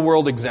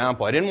real-world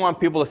example. I didn't want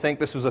people to think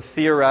this was a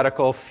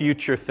theoretical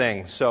future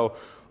thing. So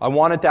I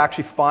wanted to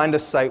actually find a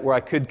site where I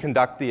could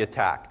conduct the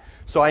attack.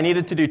 So I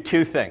needed to do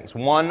two things.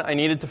 One, I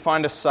needed to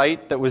find a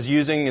site that was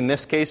using, in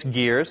this case,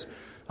 gears.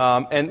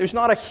 And there's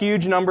not a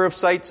huge number of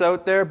sites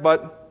out there,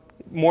 but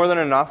more than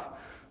enough.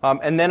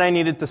 And then I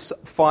needed to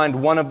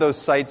find one of those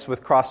sites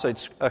with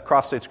cross-site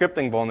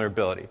scripting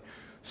vulnerability.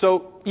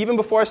 So even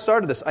before I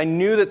started this, I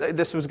knew that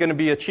this was going to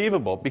be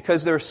achievable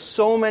because there are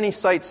so many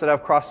sites that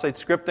have cross-site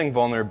scripting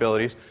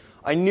vulnerabilities.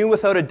 I knew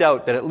without a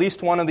doubt that at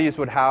least one of these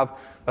would have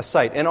a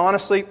site. And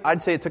honestly,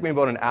 I'd say it took me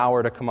about an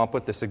hour to come up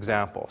with this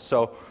example.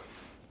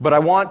 But I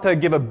want to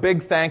give a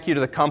big thank you to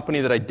the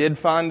company that I did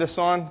find this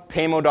on,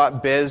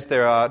 Paymo.biz.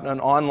 They're an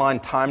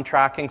online time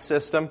tracking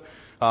system.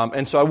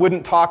 And so I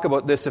wouldn't talk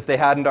about this if they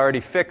hadn't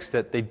already fixed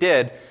it. They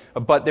did,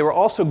 but they were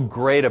also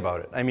great about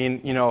it. I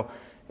mean,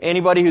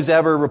 anybody who's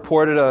ever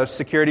reported a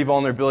security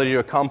vulnerability to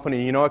a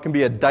company, it can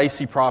be a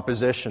dicey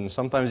proposition.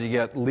 Sometimes you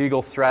get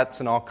legal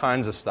threats and all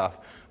kinds of stuff.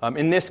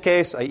 In this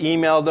case, I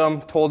emailed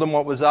them, told them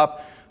what was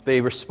up.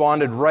 They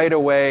responded right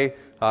away.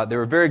 They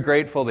were very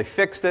grateful. They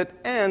fixed it,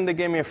 and they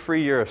gave me a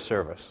free year of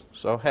service.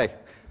 So, hey,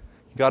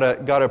 you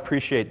gotta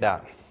appreciate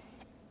that.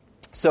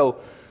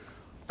 So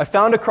I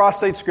found a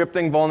cross-site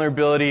scripting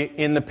vulnerability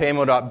in the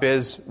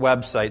Paymo.biz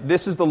website.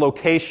 This is the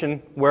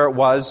location where it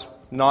was,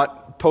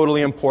 not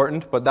totally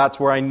important, but that's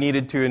where I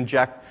needed to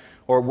inject,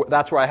 or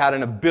that's where I had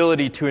an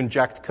ability to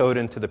inject code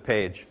into the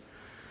page.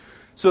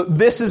 So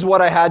this is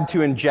what I had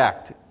to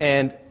inject,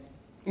 and it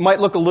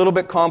might look a little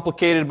bit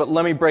complicated, but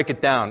let me break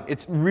it down.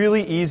 It's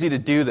really easy to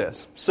do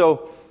this.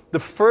 So the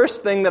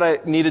first thing that I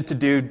needed to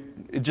do,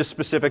 just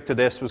specific to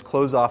this, was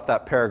close off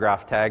that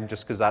paragraph tag,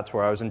 just because that's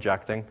where I was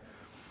injecting.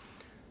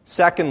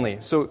 Secondly,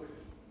 so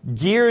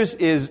Gears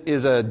is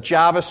a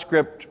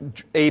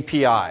JavaScript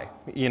API.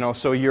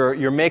 So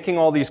you're making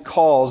all these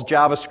calls,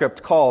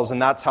 JavaScript calls,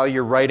 and that's how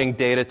you're writing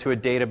data to a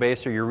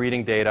database or you're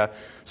reading data.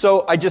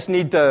 So I just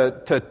need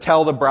to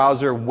tell the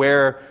browser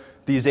where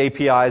these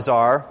APIs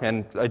are,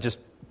 and I just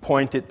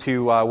point it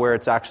to where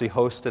it's actually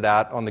hosted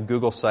at on the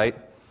Google site.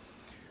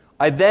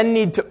 I then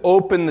need to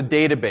open the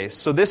database.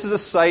 So this is a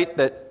site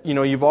that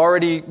you've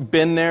already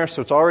been there,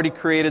 so it's already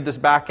created this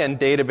back-end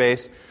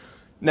database.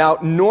 Now,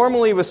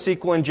 normally with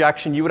SQL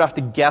injection, you would have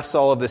to guess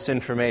all of this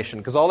information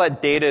because all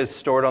that data is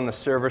stored on the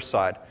server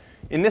side.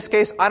 In this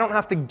case, I don't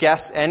have to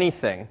guess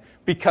anything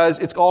because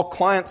it's all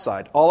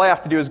client-side. All I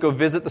have to do is go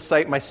visit the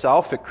site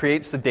myself. It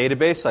creates the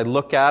database. I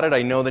look at it.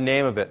 I know the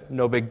name of it.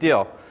 No big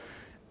deal.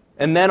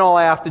 And then all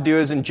I have to do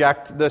is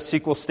inject the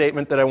SQL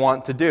statement that I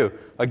want to do.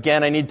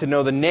 Again, I need to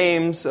know the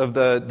names of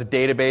the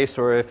database,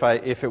 or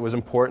if it was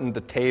important,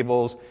 the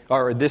tables,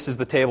 or this is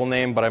the table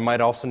name, but I might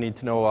also need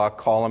to know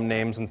column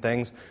names and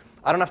things.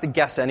 I don't have to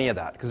guess any of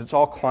that because it's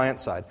all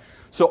client-side.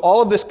 So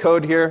all of this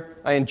code here,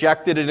 I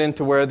injected it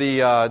into where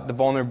the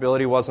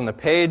vulnerability was on the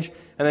page,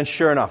 and then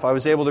sure enough, I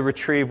was able to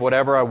retrieve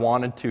whatever I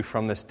wanted to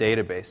from this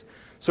database.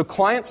 So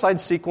client-side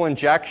SQL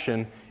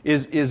injection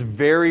is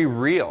very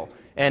real.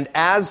 And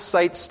as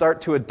sites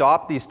start to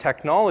adopt these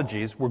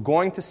technologies, we're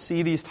going to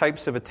see these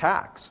types of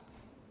attacks.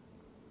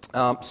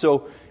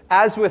 So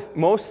as with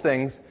most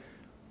things,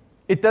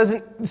 it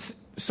doesn't...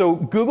 So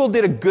Google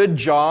did a good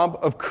job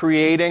of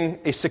creating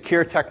a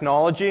secure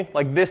technology.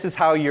 Like this is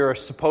how you're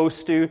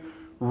supposed to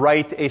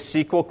write a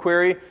SQL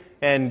query,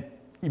 and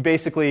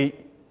basically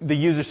the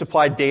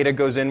user-supplied data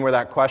goes in where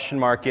that question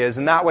mark is,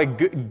 and that way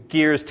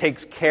Gears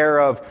takes care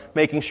of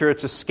making sure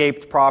it's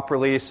escaped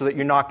properly so that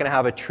you're not going to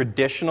have a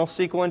traditional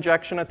SQL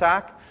injection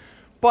attack.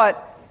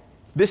 But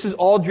this is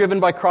all driven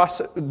by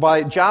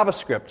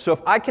JavaScript. So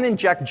if I can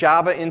inject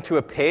Java into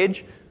a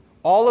page,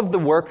 all of the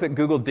work that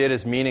Google did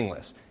is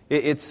meaningless.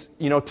 It's,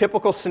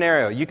 typical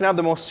scenario. You can have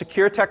the most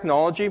secure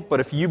technology, but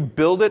if you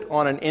build it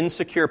on an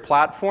insecure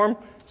platform,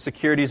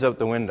 security's out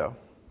the window.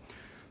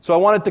 So I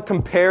wanted to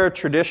compare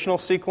traditional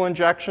SQL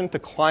injection to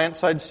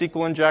client-side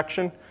SQL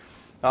injection.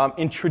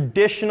 In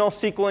traditional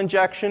SQL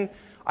injection,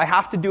 I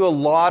have to do a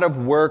lot of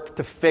work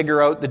to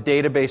figure out the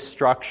database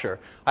structure.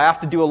 I have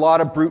to do a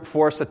lot of brute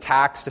force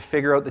attacks to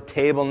figure out the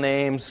table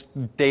names,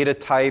 data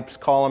types,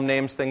 column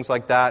names, things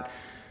like that.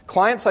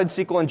 Client-side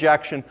SQL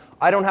injection,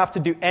 I don't have to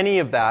do any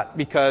of that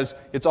because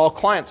it's all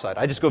client-side.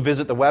 I just go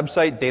visit the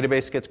website,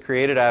 database gets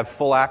created, I have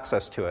full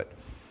access to it.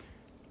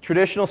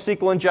 Traditional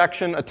SQL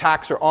injection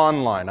attacks are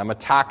online. I'm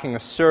attacking a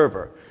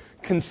server.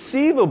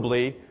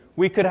 Conceivably,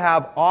 we could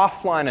have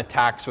offline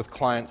attacks with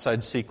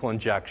client-side SQL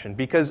injection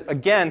because,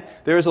 again,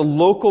 there is a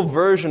local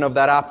version of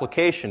that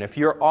application. If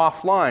you're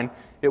offline,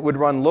 it would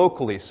run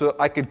locally. So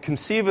I could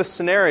conceive a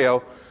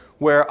scenario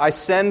where I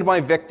send my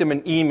victim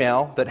an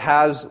email that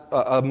has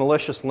a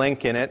malicious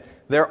link in it.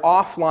 They're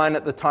offline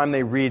at the time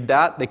they read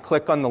that. They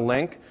click on the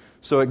link,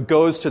 so it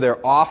goes to their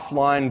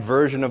offline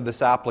version of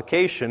this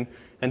application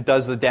and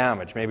does the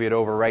damage. Maybe it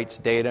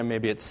overwrites data,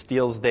 maybe it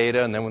steals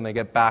data, and then when they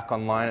get back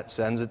online, it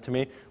sends it to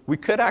me. We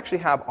could actually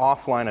have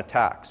offline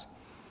attacks.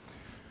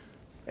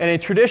 And in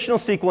traditional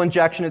SQL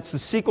injection, it's the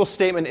SQL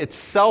statement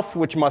itself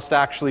which must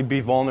actually be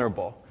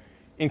vulnerable.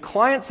 In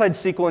client-side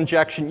SQL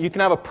injection, you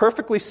can have a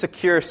perfectly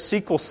secure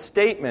SQL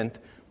statement,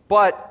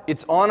 but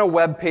it's on a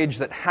web page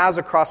that has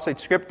a cross-site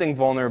scripting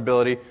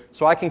vulnerability,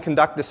 so I can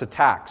conduct this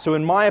attack. So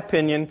in my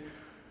opinion,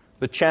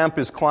 the champ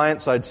is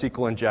client-side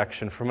SQL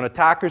injection. From an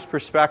attacker's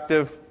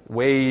perspective,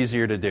 way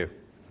easier to do.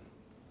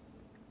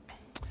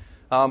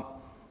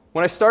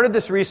 When I started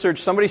this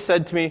research, somebody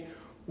said to me,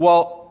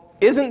 well,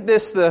 isn't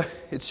this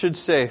it should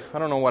say, I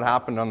don't know what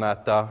happened on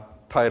that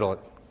title,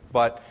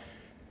 but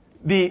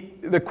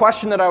the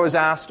question that I was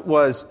asked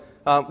was,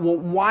 well,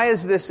 why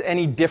is this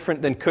any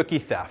different than cookie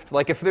theft?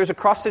 Like, if there's a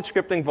cross-site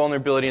scripting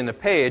vulnerability in the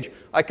page,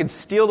 I could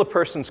steal the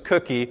person's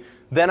cookie,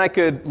 then I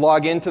could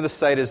log into the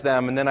site as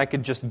them, and then I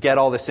could just get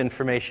all this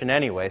information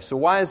anyway. So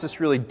why is this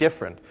really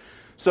different?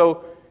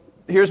 So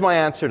here's my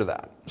answer to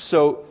that.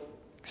 So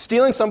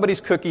stealing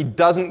somebody's cookie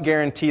doesn't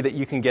guarantee that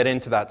you can get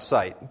into that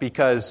site,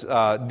 because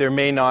they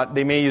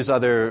may use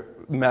other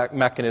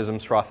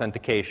mechanisms for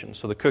authentication.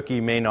 So the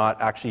cookie may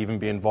not actually even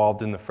be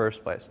involved in the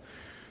first place.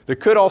 There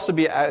could also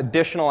be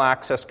additional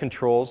access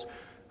controls,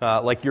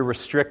 like you're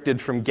restricted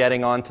from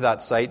getting onto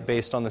that site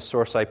based on the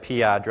source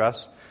IP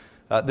address.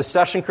 The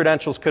session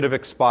credentials could have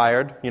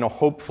expired.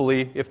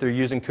 Hopefully, if they're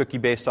using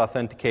cookie-based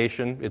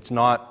authentication, it's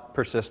not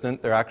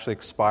persistent. They're actually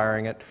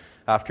expiring it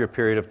after a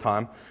period of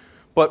time.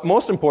 But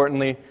most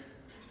importantly,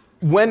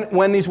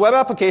 when these web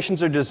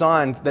applications are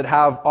designed that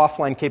have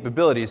offline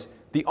capabilities,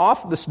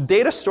 this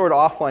data stored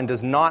offline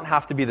does not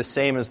have to be the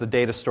same as the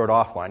data stored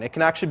offline. It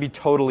can actually be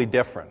totally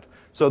different.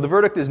 So the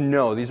verdict is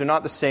no, these are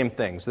not the same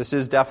things. This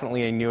is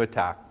definitely a new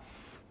attack.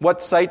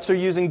 What sites are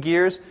using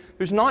Gears?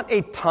 There's not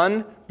a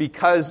ton,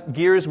 because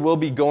Gears will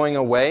be going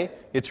away.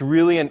 It's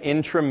really an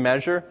interim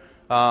measure.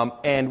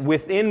 And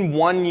within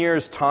 1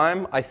 year's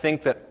time, I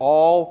think that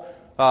all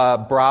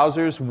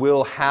browsers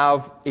will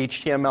have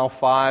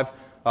HTML5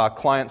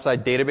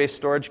 client-side database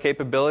storage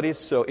capabilities.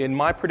 So in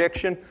my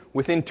prediction,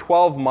 within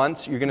 12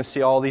 months, you're going to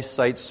see all these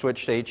sites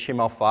switch to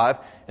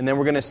HTML5, and then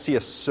we're going to see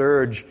a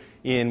surge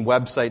in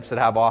websites that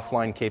have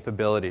offline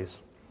capabilities.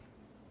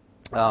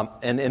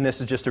 And this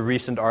is just a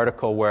recent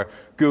article where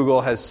Google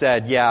has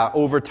said, yeah,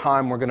 over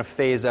time we're going to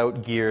phase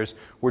out Gears.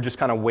 We're just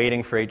kind of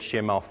waiting for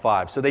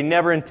HTML5. So they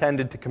never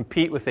intended to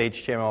compete with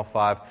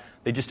HTML5.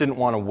 They just didn't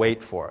want to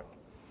wait for it.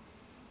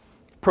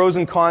 Pros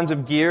and cons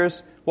of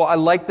Gears. Well, I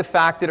like the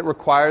fact that it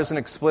requires an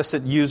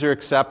explicit user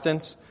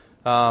acceptance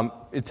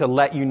to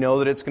let you know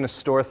that it's going to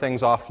store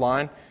things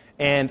offline.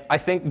 And I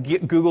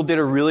think Google did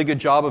a really good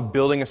job of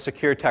building a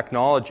secure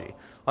technology.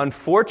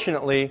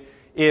 Unfortunately,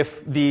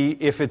 if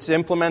it's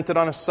implemented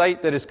on a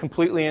site that is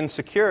completely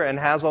insecure and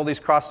has all these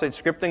cross-site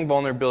scripting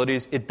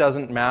vulnerabilities, it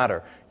doesn't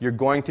matter. You're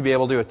going to be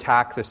able to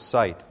attack this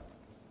site.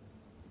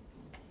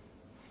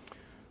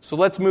 So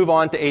let's move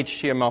on to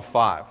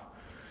HTML5.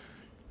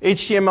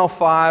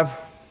 HTML5,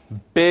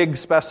 big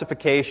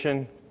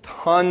specification,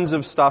 tons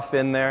of stuff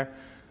in there.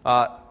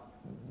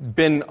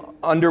 Been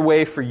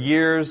underway for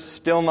years,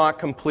 still not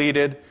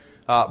completed,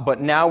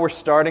 but now we're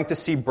starting to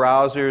see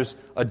browsers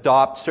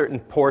adopt certain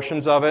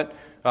portions of it.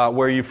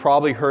 Where you've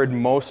probably heard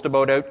most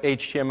about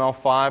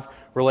HTML5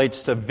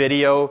 relates to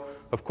video.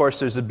 Of course,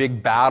 there's a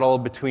big battle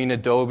between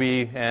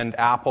Adobe and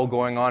Apple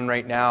going on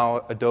right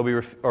now.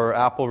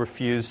 Apple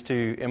refused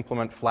to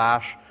implement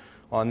Flash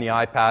on the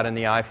iPad and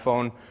the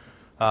iPhone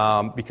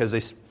because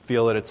they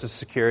feel that it's a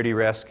security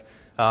risk.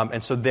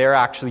 And so they're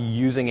actually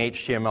using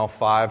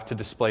HTML5 to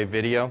display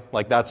video.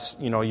 Like that's,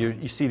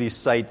 you see these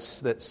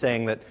sites that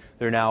saying that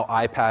they're now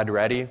iPad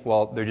ready.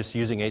 Well, they're just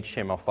using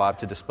HTML5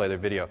 to display their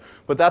video.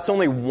 But that's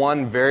only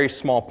one very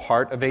small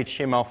part of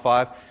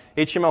HTML5.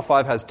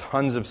 HTML5 has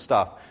tons of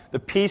stuff. The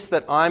piece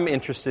that I'm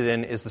interested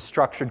in is the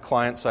structured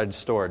client-side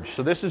storage.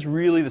 So this is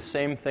really the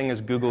same thing as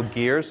Google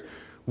Gears.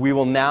 We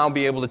will now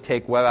be able to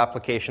take web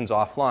applications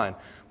offline.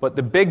 But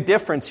the big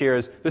difference here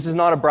is this is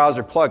not a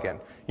browser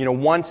plugin.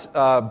 Once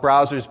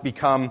browsers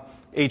become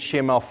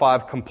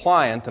HTML5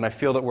 compliant, and I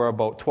feel that we're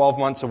about 12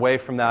 months away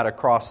from that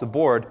across the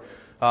board,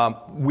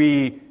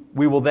 we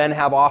will then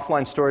have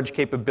offline storage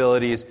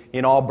capabilities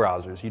in all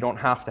browsers. You don't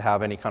have to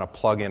have any kind of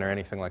plugin or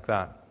anything like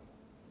that.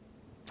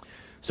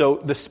 So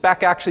the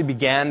spec actually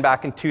began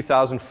back in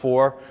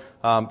 2004.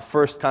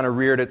 First kind of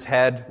reared its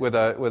head with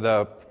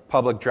a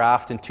public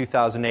draft in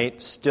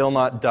 2008. Still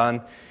not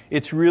done.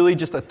 It's really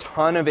just a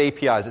ton of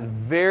APIs. It's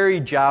very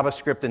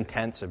JavaScript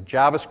intensive.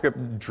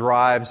 JavaScript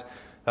drives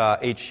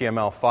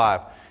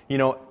HTML5.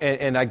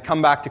 And I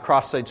come back to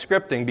cross-site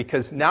scripting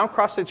because now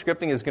cross-site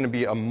scripting is going to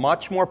be a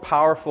much more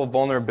powerful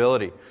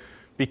vulnerability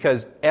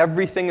because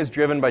everything is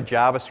driven by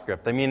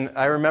JavaScript. I mean,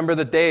 I remember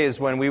the days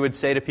when we would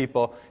say to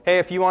people, hey,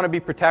 if you want to be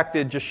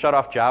protected, just shut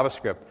off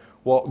JavaScript.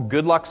 Well,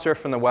 good luck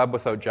surfing the web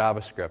without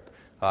JavaScript.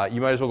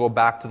 You might as well go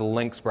back to the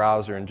Lynx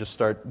browser and just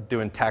start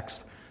doing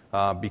text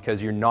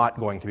because you're not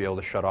going to be able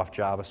to shut off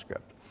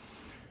JavaScript.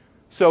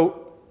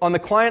 So on the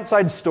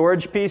client-side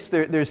storage piece,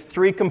 there's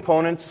three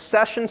components,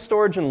 session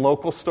storage and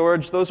local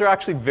storage. Those are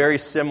actually very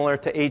similar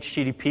to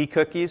HTTP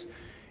cookies.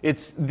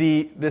 It's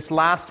this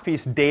last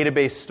piece,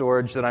 database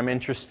storage, that I'm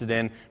interested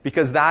in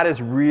because that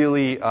is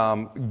really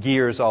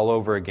Gears all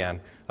over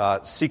again.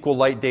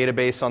 SQLite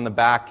database on the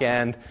back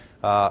end,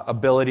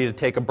 ability to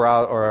take a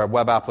browser or a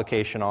web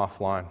application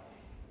offline.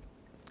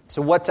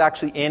 So what's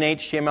actually in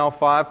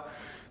HTML5?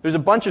 There's a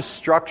bunch of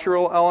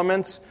structural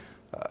elements.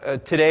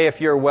 Today,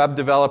 if you're a web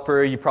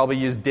developer, you probably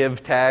use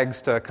div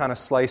tags to kind of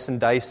slice and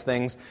dice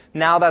things.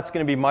 Now that's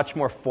going to be much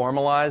more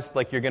formalized,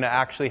 like you're going to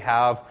actually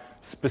have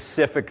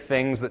specific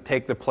things that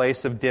take the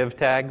place of div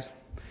tags.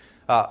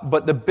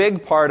 But the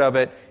big part of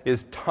it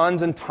is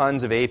tons and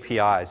tons of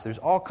APIs. There's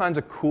all kinds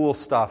of cool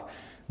stuff.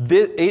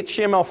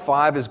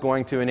 HTML5 is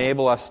going to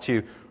enable us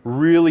to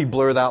really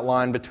blur that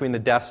line between the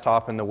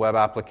desktop and the web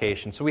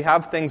application. So we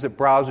have things that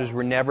browsers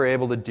were never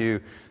able to do,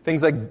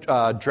 things like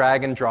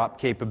drag and drop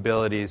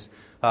capabilities,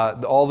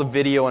 all the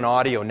video and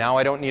audio. Now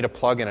I don't need a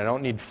plugin. I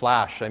don't need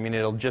Flash. I mean,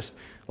 it'll just,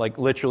 like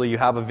literally you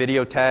have a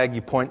video tag,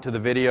 you point to the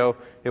video,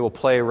 it will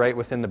play right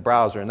within the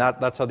browser. And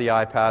that's how the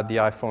iPad, the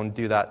iPhone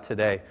do that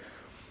today.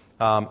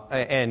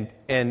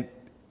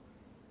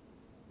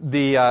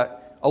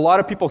 A lot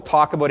of people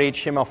talk about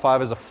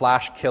HTML5 as a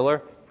Flash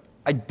killer.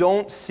 I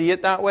don't see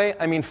it that way.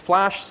 I mean,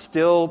 Flash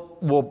still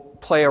will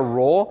play a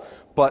role,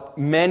 but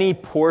many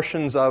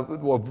portions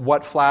of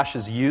what Flash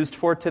is used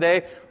for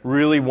today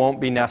really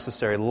won't be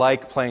necessary,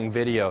 like playing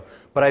video.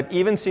 But I've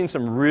even seen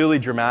some really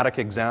dramatic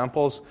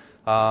examples.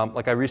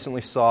 Like I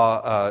recently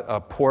saw a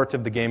port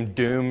of the game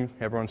Doom.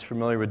 Everyone's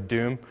familiar with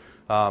Doom.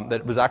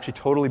 That was actually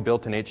totally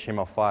built in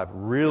HTML5.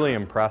 Really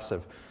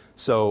impressive.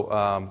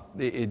 So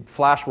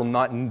Flash will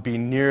not be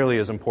nearly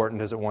as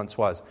important as it once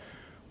was.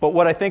 But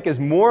what I think is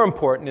more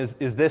important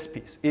is this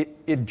piece.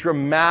 It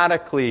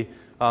dramatically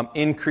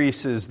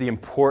increases the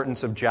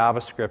importance of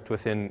JavaScript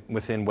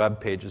within web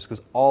pages,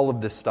 because all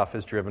of this stuff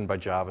is driven by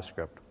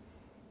JavaScript.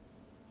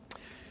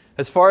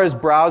 As far as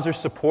browser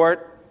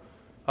support,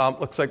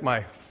 looks like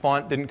my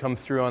font didn't come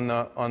through on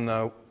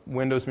the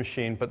Windows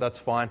machine, but that's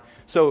fine.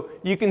 So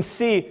you can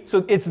see,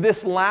 so it's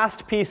this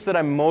last piece that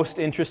I'm most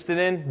interested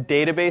in,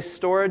 database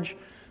storage.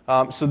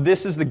 So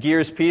this is the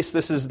gears piece.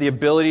 This is the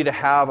ability to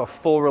have a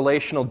full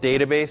relational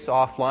database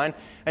offline.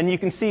 And you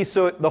can see,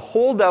 so the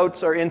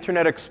holdouts are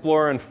Internet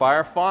Explorer and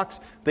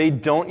Firefox. They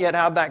don't yet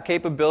have that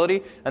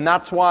capability, and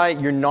that's why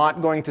you're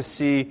not going to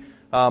see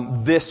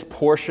this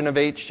portion of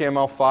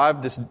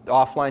HTML5, this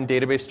offline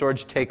database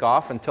storage, take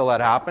off until that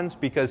happens,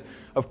 because,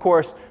 of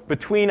course,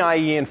 between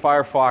IE and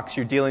Firefox,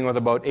 you're dealing with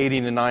about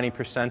 80 to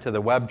 90% of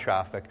the web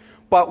traffic.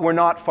 But we're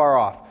not far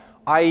off.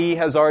 IE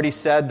has already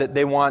said that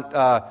they want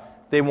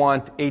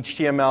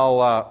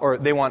HTML, or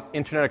they want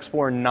Internet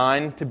Explorer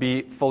 9 to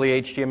be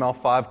fully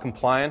HTML5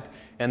 compliant,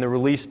 and the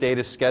release date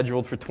is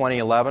scheduled for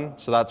 2011,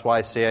 so that's why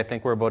I say I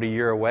think we're about a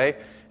year away.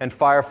 And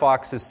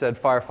Firefox has said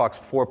Firefox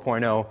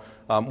 4.0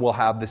 will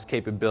have this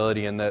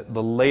capability, and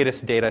the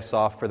latest date I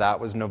saw for that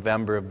was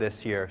November of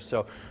this year.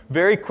 So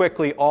very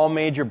quickly, all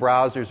major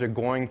browsers are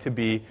going to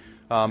be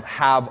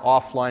have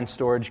offline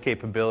storage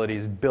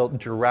capabilities built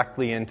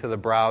directly into the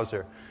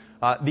browser.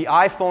 The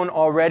iPhone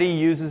already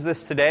uses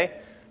this today.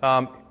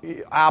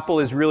 Apple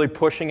is really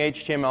pushing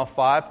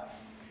HTML5.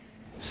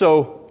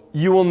 So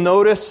you will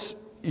notice,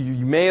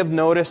 you may have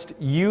noticed,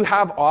 you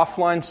have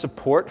offline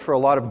support for a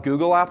lot of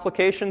Google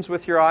applications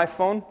with your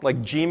iPhone.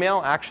 Like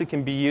Gmail actually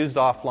can be used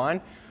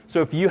offline.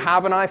 So if you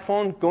have an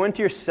iPhone, go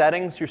into your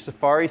settings, your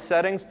Safari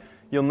settings.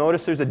 You'll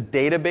notice there's a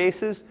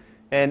databases,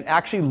 and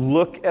actually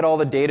look at all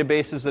the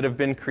databases that have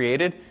been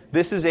created.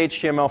 This is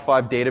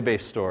HTML5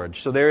 database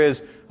storage. So there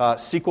is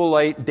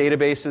SQLite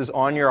databases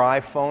on your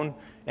iPhone,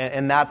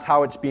 and that's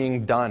how it's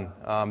being done,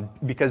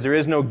 because there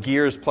is no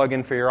Gears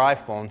plugin for your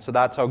iPhone, so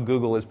that's how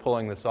Google is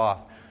pulling this off.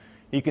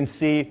 You can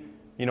see,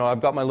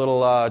 I've got my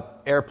little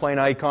airplane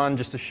icon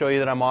just to show you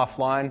that I'm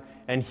offline,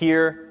 and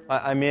here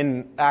I'm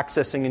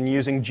accessing and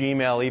using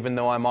Gmail even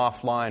though I'm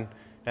offline,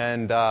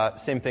 and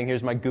same thing,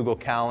 here's my Google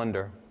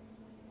Calendar.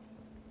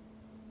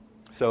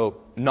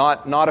 So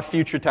not a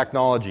future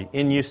technology,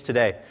 in use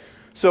today.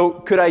 So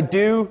could I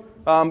do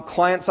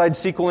client-side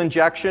SQL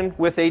injection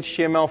with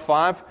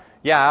HTML5?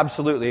 Yeah,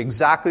 absolutely.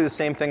 Exactly the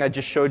same thing I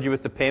just showed you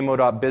with the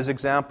paymo.biz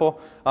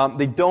example.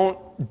 They don't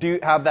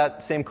have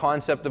that same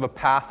concept of a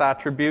path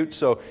attribute.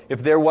 So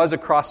if there was a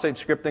cross-site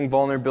scripting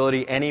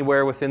vulnerability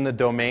anywhere within the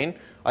domain,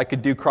 I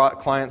could do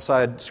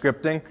client-side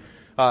scripting.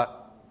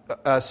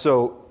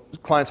 So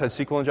client-side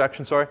SQL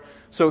injection, sorry.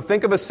 So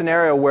think of a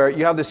scenario where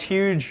you have this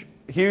huge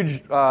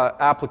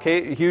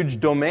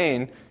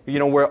domain,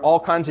 where all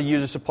kinds of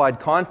user-supplied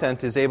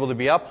content is able to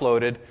be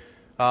uploaded,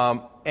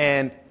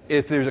 and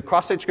if there's a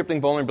cross-site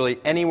scripting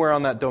vulnerability anywhere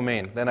on that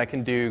domain, then I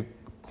can do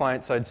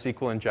client-side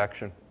SQL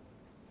injection.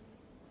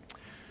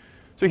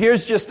 So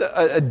here's just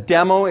a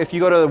demo. If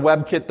you go to the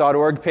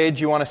webkit.org page,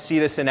 you want to see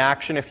this in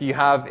action. If you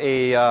have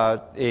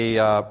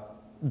a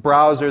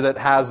browser that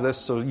has this,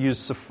 so use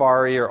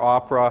Safari or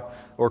Opera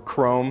or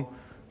Chrome,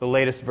 the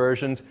latest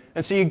versions.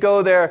 And so you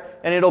go there,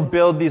 and it'll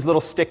build these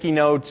little sticky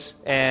notes,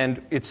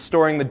 and it's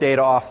storing the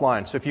data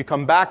offline. So if you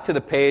come back to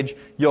the page,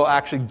 you'll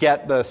actually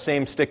get the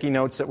same sticky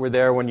notes that were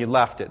there when you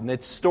left it. And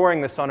it's storing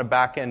this on a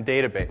back-end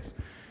database.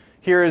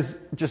 Here is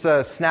just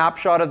a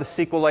snapshot of the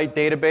SQLite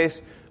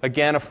database.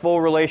 Again, a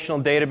full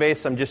relational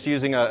database. I'm just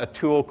using a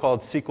tool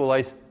called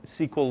SQLite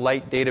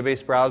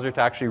Database Browser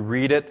to actually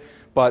read it,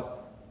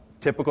 but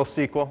typical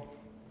SQL.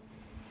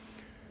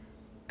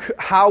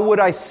 How would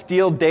I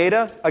steal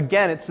data?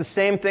 Again, it's the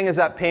same thing as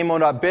that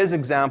paymo.biz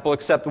example,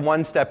 except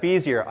one step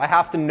easier. I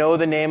have to know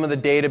the name of the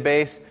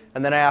database,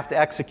 and then I have to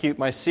execute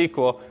my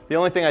SQL. The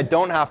only thing I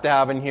don't have to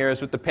have in here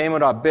is with the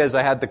paymo.biz,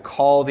 I had to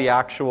call the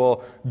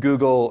actual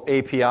Google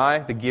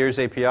API, the Gears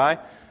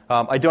API.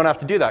 I don't have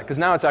to do that, because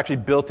now it's actually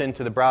built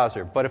into the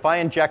browser. But if I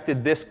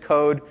injected this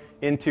code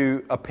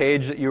into a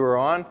page that you were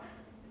on,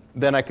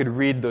 then I could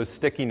read those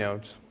sticky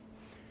notes.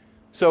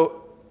 So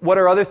what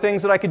are other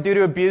things that I could do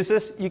to abuse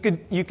this? You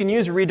can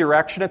use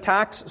redirection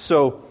attacks.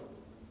 So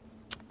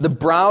the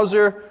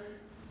browser,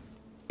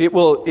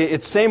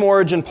 it's same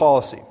origin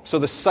policy. So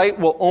the site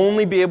will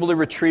only be able to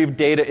retrieve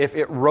data if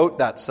it wrote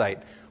that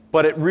site.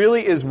 But it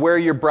really is where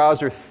your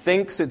browser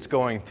thinks it's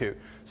going to.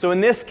 So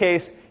in this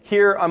case,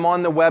 here I'm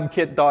on the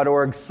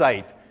webkit.org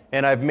site,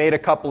 and I've made a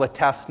couple of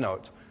test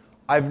notes.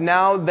 I've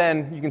now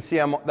then, you can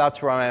see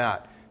that's where I'm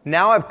at.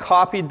 Now I've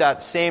copied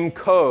that same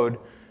code,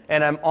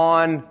 and I'm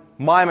on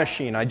my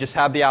machine. I just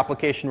have the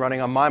application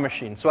running on my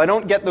machine. So I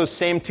don't get those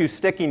same two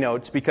sticky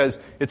notes because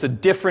it's a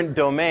different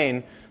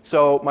domain,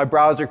 so my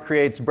browser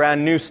creates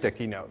brand new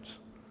sticky notes.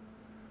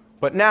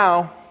 But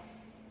now,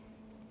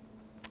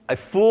 I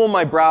fool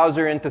my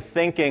browser into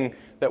thinking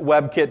that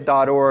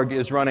webkit.org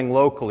is running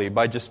locally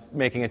by just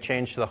making a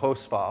change to the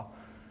host file.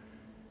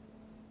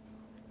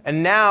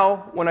 And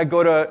now, when I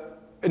go to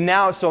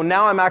now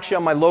I'm actually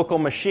on my local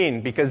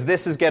machine because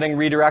this is getting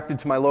redirected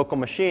to my local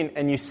machine,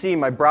 and you see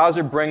my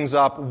browser brings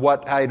up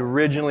what I had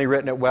originally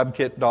written at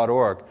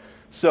webkit.org.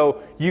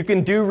 So you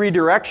can do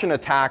redirection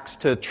attacks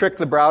to trick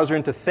the browser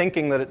into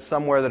thinking that it's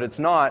somewhere that it's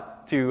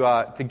not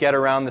to get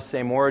around the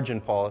same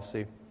origin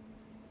policy.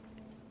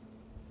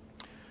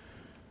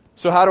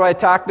 So how do I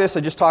attack this? I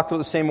just talked about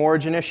the same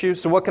origin issue.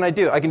 So what can I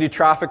do? I can do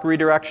traffic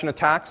redirection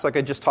attacks like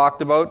I just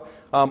talked about.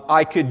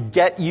 I could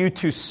get you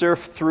to surf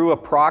through a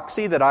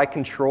proxy that I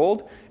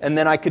controlled, and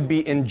then I could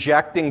be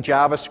injecting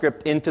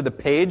JavaScript into the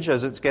page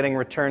as it's getting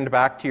returned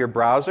back to your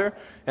browser,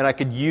 and I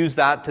could use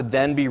that to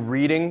then be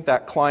reading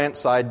that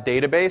client-side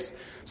database.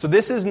 So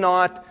this is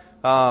not,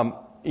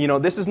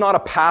 this is not a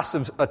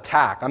passive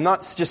attack. I'm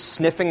not just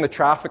sniffing the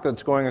traffic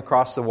that's going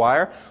across the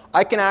wire.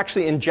 I can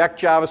actually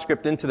inject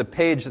JavaScript into the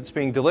page that's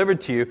being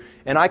delivered to you,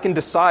 and I can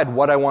decide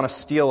what I want to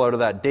steal out of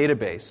that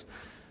database.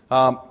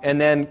 And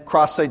then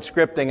cross-site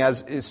scripting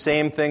is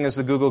same thing as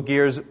the Google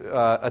Gears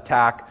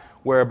attack,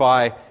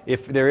 whereby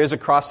if there is a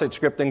cross-site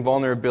scripting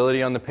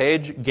vulnerability on the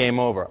page, game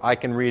over. I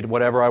can read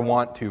whatever I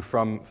want to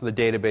from the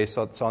database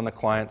that's on the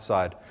client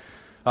side.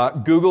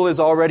 Google is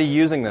already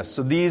using this.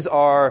 So these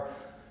are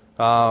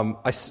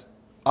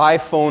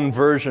iPhone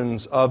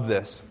versions of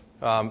this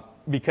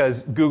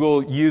because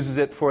Google uses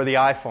it for the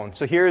iPhone.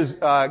 So here's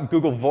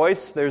Google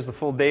Voice. There's the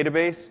full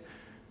database.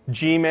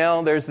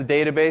 Gmail, there's the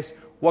database.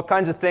 What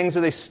kinds of things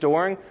are they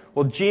storing?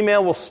 Well,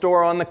 Gmail will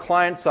store on the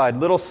client side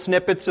little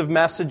snippets of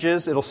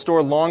messages. It'll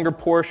store longer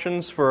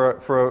portions for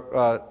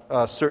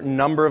a certain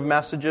number of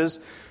messages.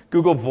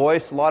 Google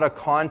Voice, a lot of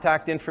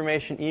contact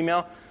information,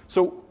 email.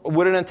 So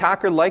would an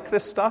attacker like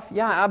this stuff?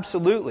 Yeah,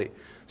 absolutely.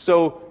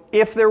 So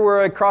if there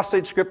were a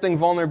cross-site scripting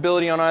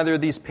vulnerability on either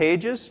of these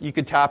pages, you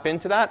could tap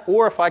into that.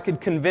 Or if I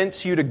could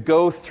convince you to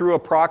go through a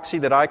proxy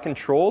that I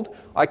controlled,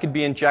 I could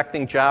be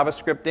injecting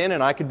JavaScript in,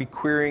 and I could be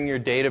querying your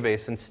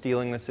database and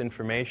stealing this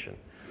information.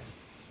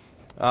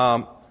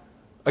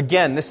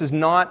 Again, this is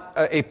not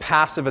a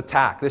passive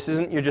attack. This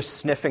isn't you're just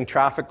sniffing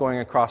traffic going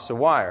across the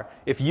wire.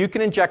 If you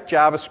can inject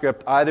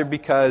JavaScript either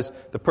because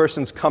the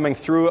person's coming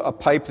through a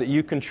pipe that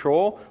you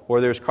control or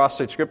there's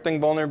cross-site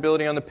scripting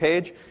vulnerability on the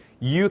page,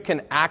 you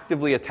can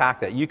actively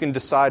attack that. You can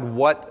decide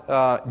what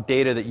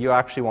data that you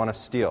actually want to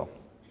steal.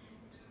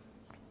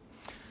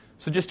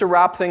 So just to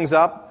wrap things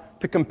up,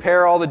 to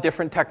compare all the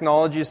different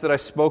technologies that I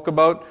spoke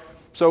about.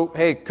 So,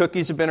 hey,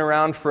 cookies have been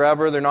around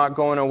forever. They're not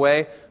going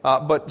away.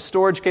 But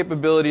storage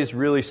capability is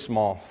really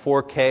small,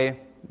 4K.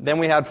 Then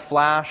we had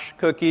flash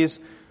cookies.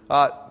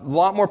 A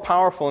lot more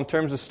powerful in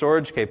terms of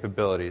storage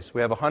capabilities.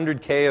 We have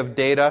 100K of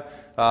data.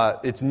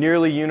 It's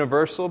nearly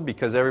universal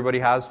because everybody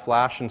has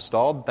Flash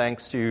installed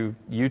thanks to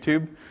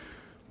YouTube.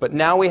 But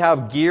now we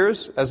have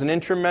Gears as an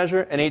interim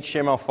measure and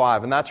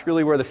HTML5, and that's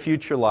really where the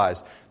future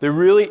lies. There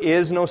really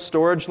is no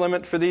storage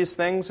limit for these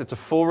things. It's a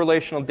full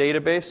relational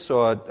database,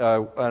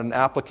 so an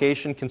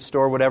application can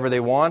store whatever they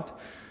want.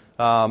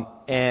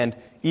 And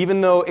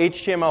even though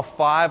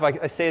HTML5,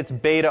 I say it's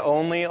beta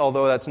only,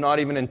 although that's not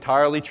even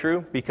entirely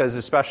true, because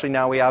especially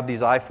now we have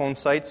these iPhone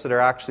sites that are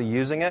actually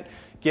using it.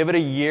 Give it a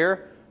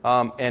year,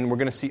 and we're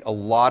going to see a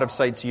lot of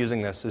sites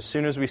using this. As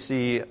soon as we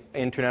see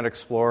Internet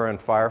Explorer and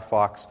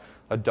Firefox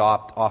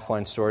adopt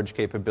offline storage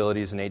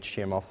capabilities in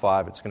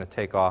HTML5, it's going to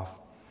take off.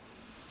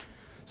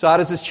 So how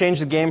does this change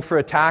the game for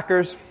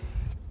attackers?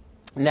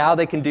 Now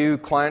they can do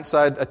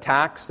client-side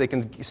attacks. They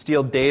can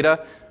steal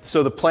data.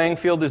 So the playing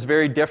field is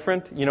very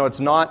different. It's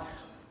not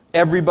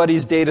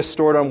everybody's data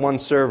stored on one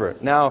server.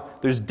 Now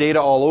there's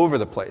data all over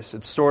the place.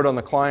 It's stored on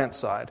the client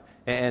side.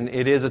 and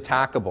it is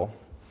attackable.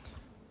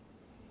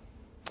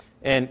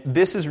 And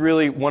this is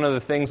really one of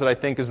the things that I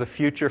think is the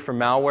future for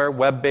malware,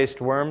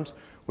 web-based worms.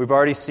 We've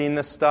already seen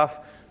this stuff.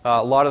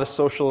 A lot of the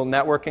social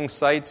networking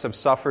sites have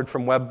suffered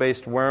from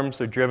web-based worms.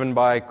 They're driven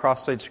by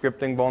cross-site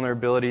scripting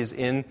vulnerabilities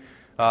in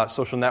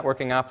social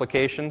networking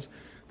applications.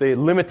 The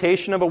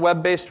limitation of a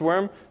web-based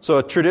worm, so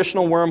a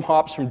traditional worm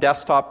hops from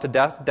desktop to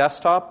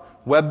desktop.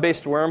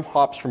 Web-based worm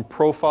hops from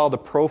profile to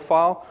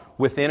profile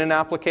within an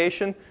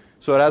application.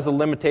 So it has a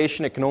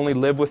limitation. It can only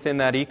live within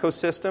that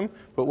ecosystem.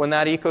 But when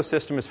that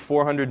ecosystem is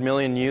 400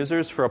 million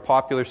users for a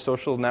popular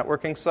social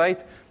networking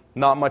site,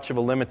 not much of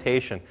a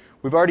limitation.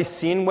 We've already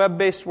seen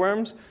web-based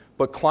worms,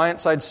 but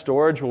client-side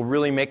storage will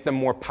really make them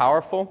more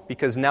powerful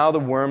because now the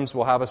worms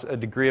will have a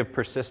degree of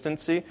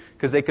persistency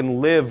because they can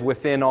live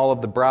within all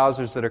of the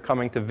browsers that are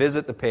coming to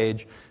visit the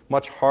page.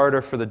 Much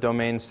harder for the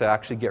domains to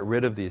actually get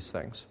rid of these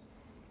things.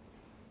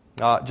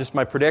 Just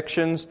my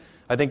predictions.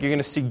 I think you're going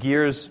to see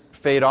Gears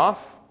fade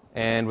off,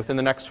 and within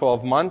the next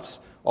 12 months,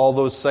 all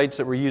those sites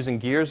that were using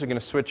Gears are going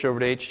to switch over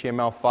to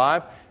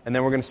HTML5, and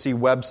then we're going to see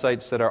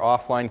websites that are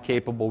offline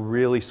capable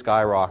really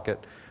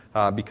skyrocket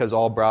because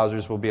all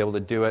browsers will be able to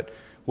do it.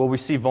 Will we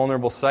see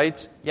vulnerable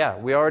sites? Yeah,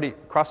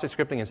 cross-site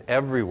scripting is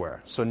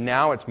everywhere. So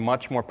now it's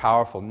much more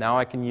powerful. Now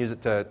I can use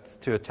it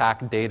to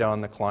attack data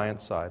on the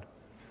client side.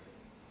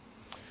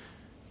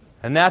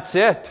 And that's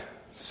it.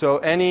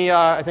 So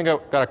I think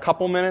I've got a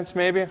couple minutes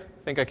maybe. I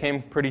think I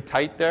came pretty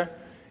tight there.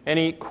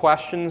 Any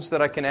questions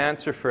that I can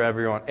answer for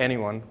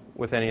anyone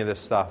with any of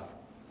this stuff?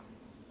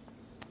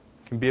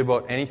 It can be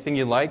about anything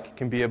you like. It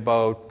can be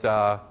about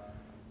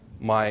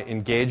my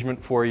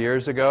engagement 4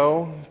 years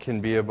ago. It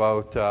can be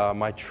about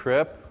my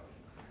trip.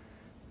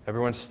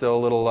 Everyone's still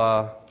a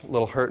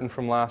little hurting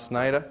from last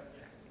night.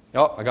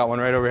 Oh, I got one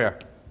right over here.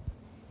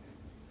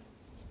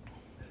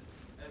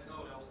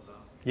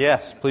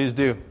 Yes, please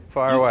do.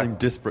 Fire away. You seem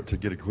desperate to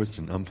get a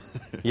question.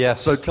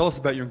 Yes. So tell us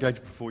about your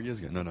engagement 4 years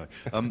ago.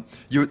 No.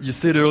 You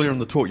said earlier in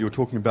the talk you were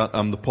talking about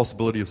the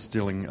possibility of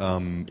stealing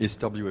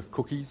SWF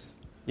cookies.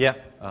 Yeah.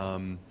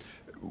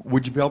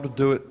 Would you be able to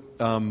do it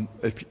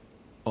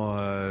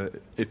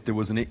if there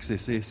was an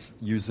XSS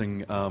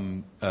using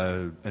an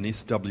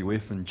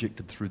SWF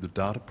injected through the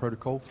data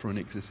protocol through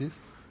an XSS?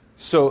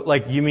 So,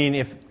 you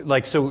mean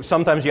so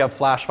sometimes you have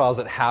flash files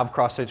that have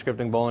cross-site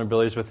scripting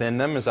vulnerabilities within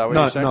them? Is that what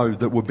you're saying? No,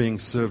 that were being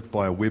served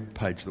by a web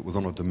page that was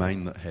on a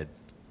domain that had.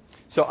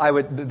 So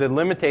the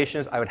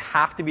limitation is I would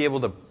have to be able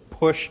to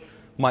push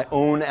my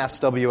own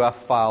SWF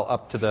file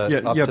up to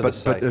the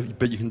site.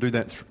 But you can do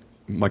that.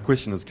 My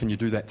question is, can you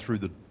do that through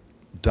the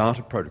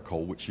data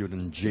protocol, which you'd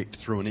inject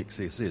through an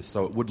XSS,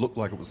 so it would look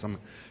like it was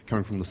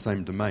coming from the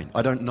same domain?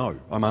 I don't know.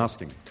 I'm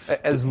asking.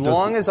 As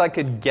long as I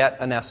could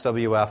get an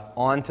SWF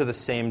onto the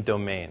same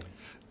domain,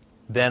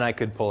 then I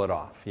could pull it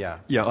off, yeah.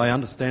 Yeah, I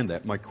understand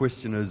that. My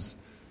question is,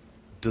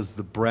 does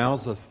the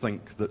browser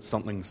think that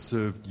something's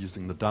served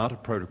using the data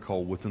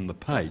protocol within the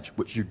page,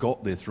 which you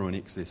got there through an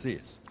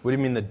XSS? What do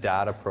you mean the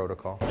data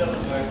protocol?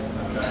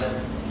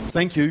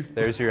 Thank you.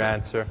 There's your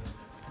answer.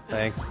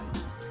 Thanks.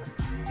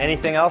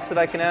 Anything else that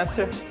I can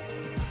answer?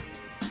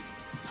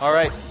 All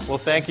right. Well,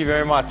 thank you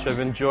very much. I've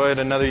enjoyed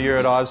another year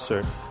at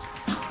AusCERT.